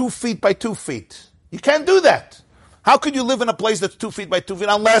 that's 2 feet by 2 feet. You can't do that. How could you live in a place that's 2 feet by 2 feet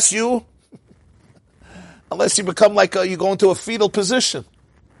unless you become like you go into a fetal position?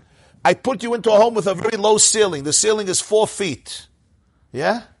 I put you into a home with a very low ceiling. The ceiling is 4 feet.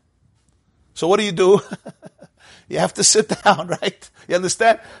 Yeah? So what do? You have to sit down, right? You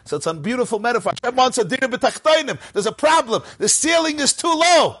understand? So it's a beautiful metaphor. There's a problem. The ceiling is too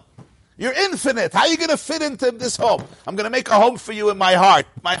low. You're infinite. How are you going to fit into this home? I'm going to make a home for you in my heart.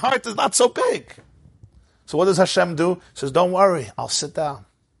 My heart is not so big. So what does Hashem do? He says, don't worry, I'll sit down.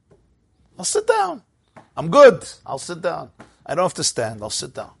 I'll sit down. I'm good. I'll sit down. I don't have to stand. I'll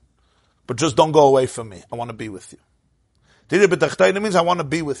sit down. But just don't go away from me. I want to be with you. Dira b'tachtonim means I want to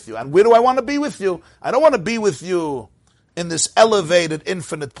be with you. And where do I want to be with you? I don't want to be with you in this elevated,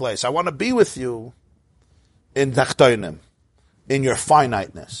 infinite place. I want to be with you in tachtonim, in your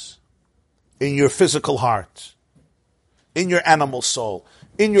finiteness, in your physical heart, in your animal soul,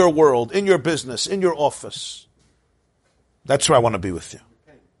 in your world, in your business, in your office. That's where I want to be with you.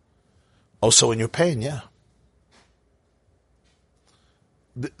 Also in your pain, yeah.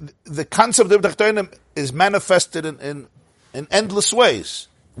 The concept of tachtonim is manifested in endless ways.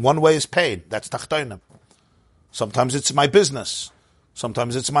 One way is pain. That's tachtonim. Sometimes it's my business.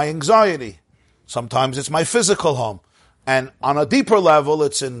 Sometimes it's my anxiety. Sometimes it's my physical home. And on a deeper level,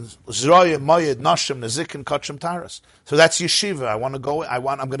 it's in Zroya, Mayid, Nashim, Nezikin, Kachim, Taras. So that's yeshiva.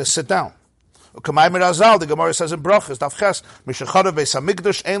 I'm going to sit down. K'mayim Razal, the Gemara says in Brachas, Davches, Mishacharav Beis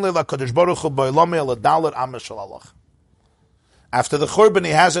HaMikdash, Ein Leila Kadosh Baruch Hu B'Olamei Ala Dalet Amish Shalach. After the Churban,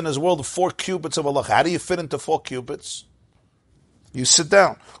 he has in his world 4 cubits of Allah. How do you fit into 4 cubits? You sit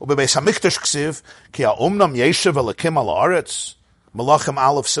down. Beis HaMikdash Ksiv, Ki HaUmnam Yeshev Elakim Al Haaretz, Malachim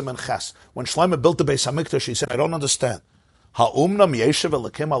Aleph Siman Ches. When Shlomo built the Beis HaMikdash, he said, I don't understand. Ha'umnam Yeshev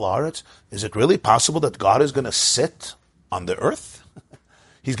Elakim Al Haaretz? Is it really possible that God is going to sit on the earth?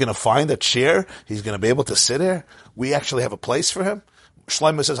 He's going to find a chair. He's going to be able to sit there. We actually have a place for him.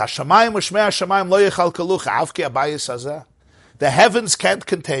 Shlomo says, Hashamayim u'shmei Hashamayim lo yechal kalucha avki abayis hazeh. The heavens can't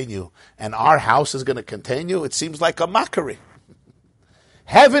contain you, and our house is going to contain you. It seems like a mockery.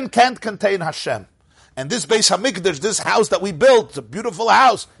 Heaven can't contain Hashem. And this Beis HaMikdash, this house that we built, it's a beautiful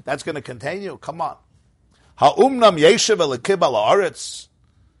house, that's going to contain you. Come on. Ha'umnam yeshev elakim al haaretz.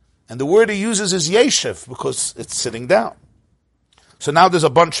 And the word he uses is yeshev, because it's sitting down. So now there's a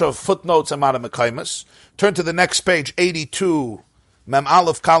bunch of footnotes and Mekaimus. Turn to the next page, 82, Mem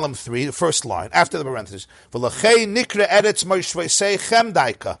Aleph, column 3, the first line, after the parenthesis. V'lachei nikre eretz moishvei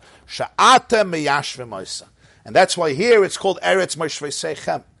daika, sha'atem meyashvei moisa. And that's why here it's called Eretz Moishvei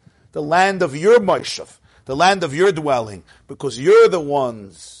Sechem, the land of your Moishav, the land of your dwelling, because you're the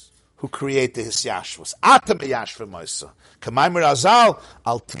ones who create the Hisyashvus. Atem meyashvei moisa. K'mayim Razal,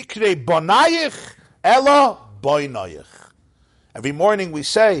 al tikre bonayich, ela boinayich. Every morning we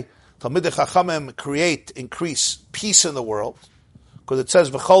say, Talmidei Chachamim increase peace in the world, because it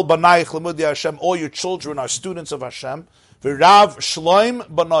says, V'chol banayich lemudi Hashem, all your children are students of Hashem, V'rav shloim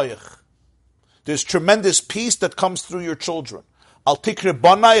banayich. There's tremendous peace that comes through your children. Al tikre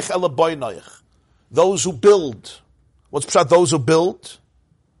banayich ela boinayich. Those who build. What's pshat, those who build?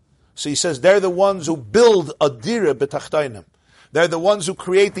 So he says, they're the ones who build a dira b'tachtainim. They're the ones who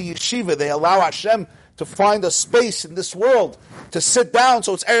create the yeshiva. They allow Hashem to find a space in this world, to sit down,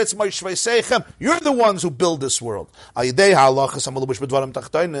 so it's Eretz Moishvei Sechem. You're the ones who build this world. Through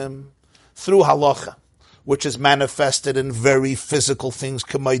halacha, which is manifested in very physical things,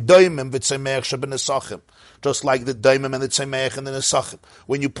 just like the daimim and the tzemeach and the nesachim.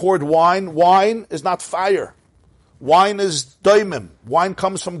 When you poured wine, wine is not fire. Wine is daimim. Wine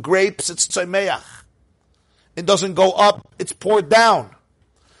comes from grapes, it's tzemeach. It doesn't go up, it's poured down.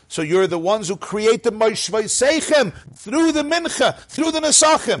 So you're the ones who create the Moishvei Sechem through the Mincha, through the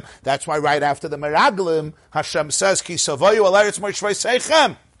Nesachim. That's why right after the Meraglim, Hashem says, Ki savayu al eretz Moishvei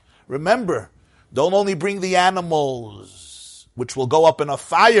Sechem. Remember, don't only bring the animals, which will go up in a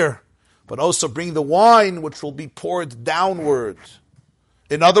fire, but also bring the wine, which will be poured downward.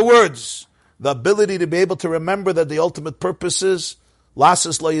 In other words, the ability to be able to remember that the ultimate purpose is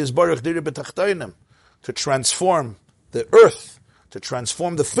Lasas lo yizbarach diri b'tachtainim, to transform the earth, to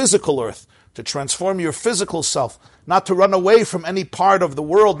transform the physical earth, to transform your physical self, not to run away from any part of the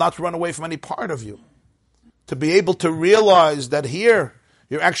world, not to run away from any part of you. To be able to realize that here,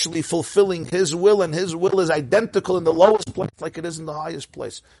 you're actually fulfilling His will, and His will is identical in the lowest place like it is in the highest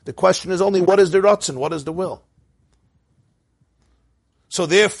place. The question is only, what is the ratzon, what is the will? So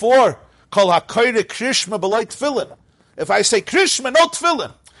therefore, kol ha'koyre krishma b'loi tefillin. If I say krishma, no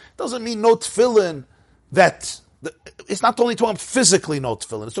tefillin, doesn't mean no tefillin that... It's not only talking about physically no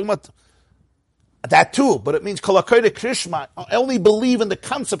tefillin, it's talking about that too, but it means kol ha'koyre krishma. I only believe in the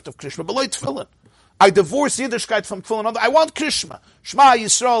concept of krishma, b'loi tefillin. I divorce Yiddishkeit from tefillin. I want krishma. Shema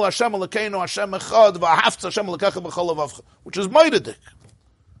Yisrael, Hashem Elokeinu, Hashem Echad, v'ahavta Hashem Elokecha b'chol levavcha, which is meidadik.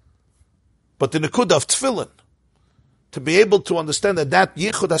 But the nekuda of tefillin, to be able to understand that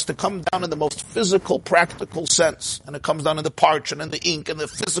yichud has to come down in the most physical, practical sense, and it comes down in the parch and in the ink and the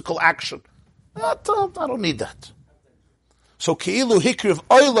physical action. I don't need that. So ki'ilu hikriv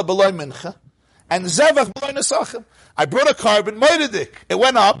oila b'loi mincha and zevach b'loi nesachim. I brought a carbon, moededik. It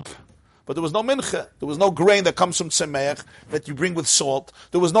went up, but there was no mincha. There was no grain that comes from tzemeach that you bring with salt.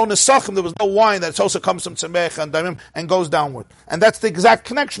 There was no nesachim. There was no wine that also comes from tzemeach and daimim and goes downward. And that's the exact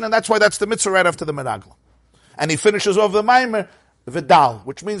connection, and that's why that's the mitzvah right after the meragla. And he finishes off the maimer, vidal,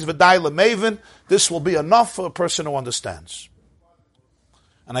 which means vidai lemavin. This will be enough for a person who understands.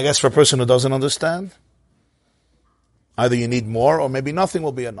 And I guess for a person who doesn't understand, either you need more or maybe nothing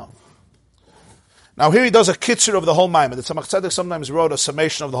will be enough. Now here he does a kitzur of the whole maimer. The Tzemach Tzedek sometimes wrote a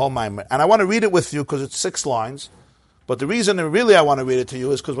summation of the whole maimer. And I want to read it with you because it's 6 lines. But the reason really I want to read it to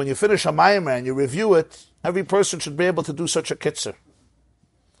you is because when you finish a maimer and you review it, every person should be able to do such a kitzur.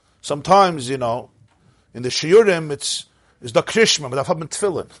 Sometimes, in the shiurim, it's the krishma, but I've been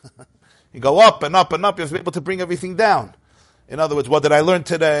tefillin. You go up and up and up, you have to be able to bring everything down. In other words, what did I learn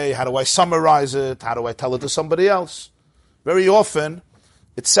today? How do I summarize it? How do I tell it to somebody else? Very often,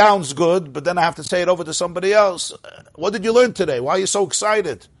 it sounds good, but then I have to say it over to somebody else. What did you learn today? Why are you so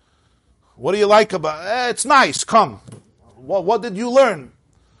excited? What do you like about it? It's nice, come. What did you learn?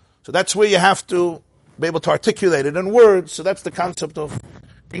 So that's where you have to be able to articulate it in words. So that's the concept of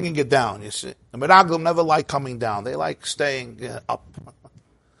bringing it down, you see. The Meraglim never like coming down. They like staying up.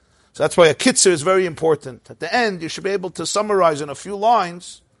 So that's why a kitzur is very important. At the end, you should be able to summarize in a few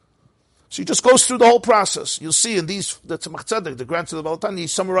lines. So he just goes through the whole process. You'll see in these, the Tzemach Tzedek, the grandson of Balatani, he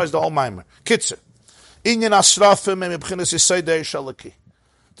summarized the whole Maimer. Kitzur. Inyan asrafim emibchinas yisaydei shalaki.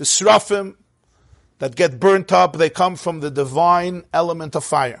 The srafim that get burnt up, they come from the divine element of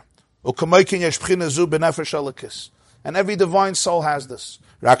fire. Ukamoikin yesh b'chinas zu b'nefesh halakis. And every divine soul has this.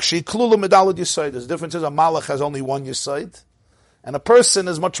 Rakshi klula medalad yisayd. The difference is a malach has only one yisayd. And a person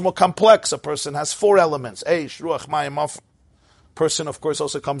is much more complex. A person has 4 elements. Eish, ruach, mayim, af. Person, of course,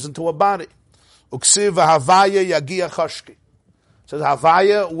 also comes into a body. Uksiv havaya yagia chashki. Says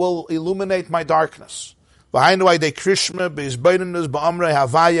havaya will illuminate my darkness. V'hainu aydei krishma b'izbeinus ba'amrei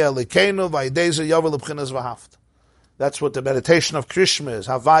havaya lekenu v'aydeizu yavel l'bchinas v'haft. That's what the meditation of Krishma is.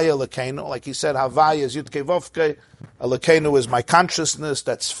 Havaya lekenu. Like he said, havaya is yudke vovke. Lekenu is my consciousness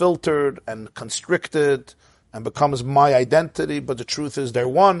that's filtered and constricted and becomes my identity, but the truth is they're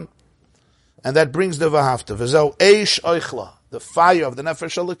one. And that brings the v'hafta. V'zeu eish oichla. The fire of the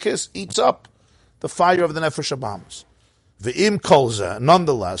Nefesh Elokis eats up the fire of the Nefesh Abamas. V'im kolza,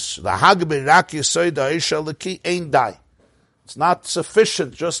 nonetheless, the Hagbe rak yisoid ha'eish Eloki ain't die. It's not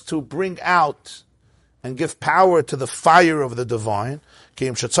sufficient just to bring out and give power to the fire of the divine.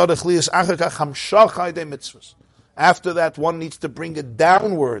 After that, one needs to bring it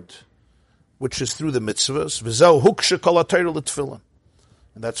downward, which is through the mitzvahs. V'zeu huksha kol ha'Torah l'tefillin.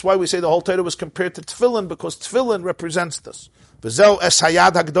 And that's why we say the whole Torah was compared to tefillin, because tefillin represents this. V'zeu es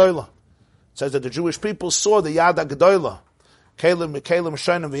hayad ha'gdoila. It says that the Jewish people saw the yad ha'gdoila. Kelim v'kelim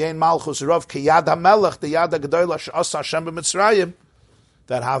shonim v'yein malchus rav ki yad ha'melech, the yad ha'gdoila she'asa Hashem b'Mitzrayim,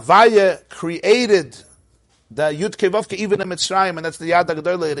 that Havaya created the Yud Kevavke even in Mitzrayim, and that's the yad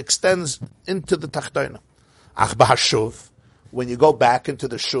ha'gdoila, it extends into the Tachtoina. Ach b'hashuv, when you go back into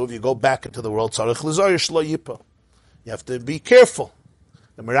the shuv, you go back into the world, tzarich l'zoyer shlo yipa. You have to be careful.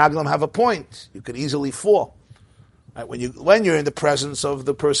 The Meraglim have a point. You could easily fall. Right? When you're in the presence of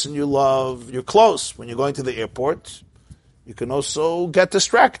the person you love, you're close. When you're going to the airport, you can also get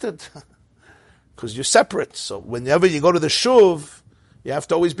distracted because you're separate. So whenever you go to the shuv, you have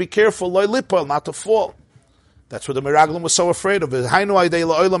to always be careful, loy lipol, not to fall. That's what the Meraglim was so afraid of. Hainu aydei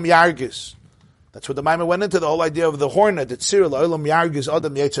la'olam yargis. That's what the Maimon went into, the whole idea of the hornet, the tzir, la'olam yargis,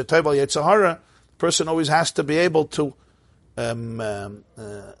 adam yetzer tov al yetzer hara. The person always has to be able to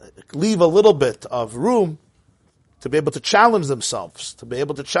leave a little bit of room to be able to challenge themselves,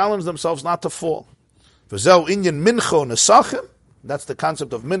 not to fall. V'zeu inyan mincha nesachim, that's the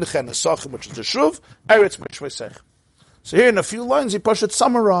concept of mincha and nesachim, which is the shuv, eretz mishvesech. So here in a few lines, he Pashat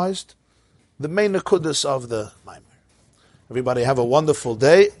summarized the main nekudas of the Maimer. Everybody have a wonderful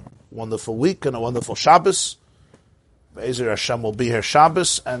day, wonderful week, and a wonderful Shabbos. Be'ezer Hashem will be here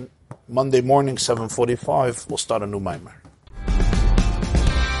Shabbos, and Monday morning, 7:45, we'll start a new Maimer.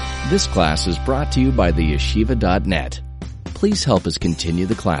 This class is brought to you by theyeshiva.net. Please help us continue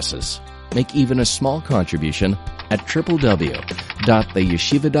the classes. Make even a small contribution at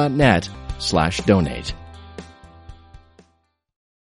www.theyeshiva.net/donate.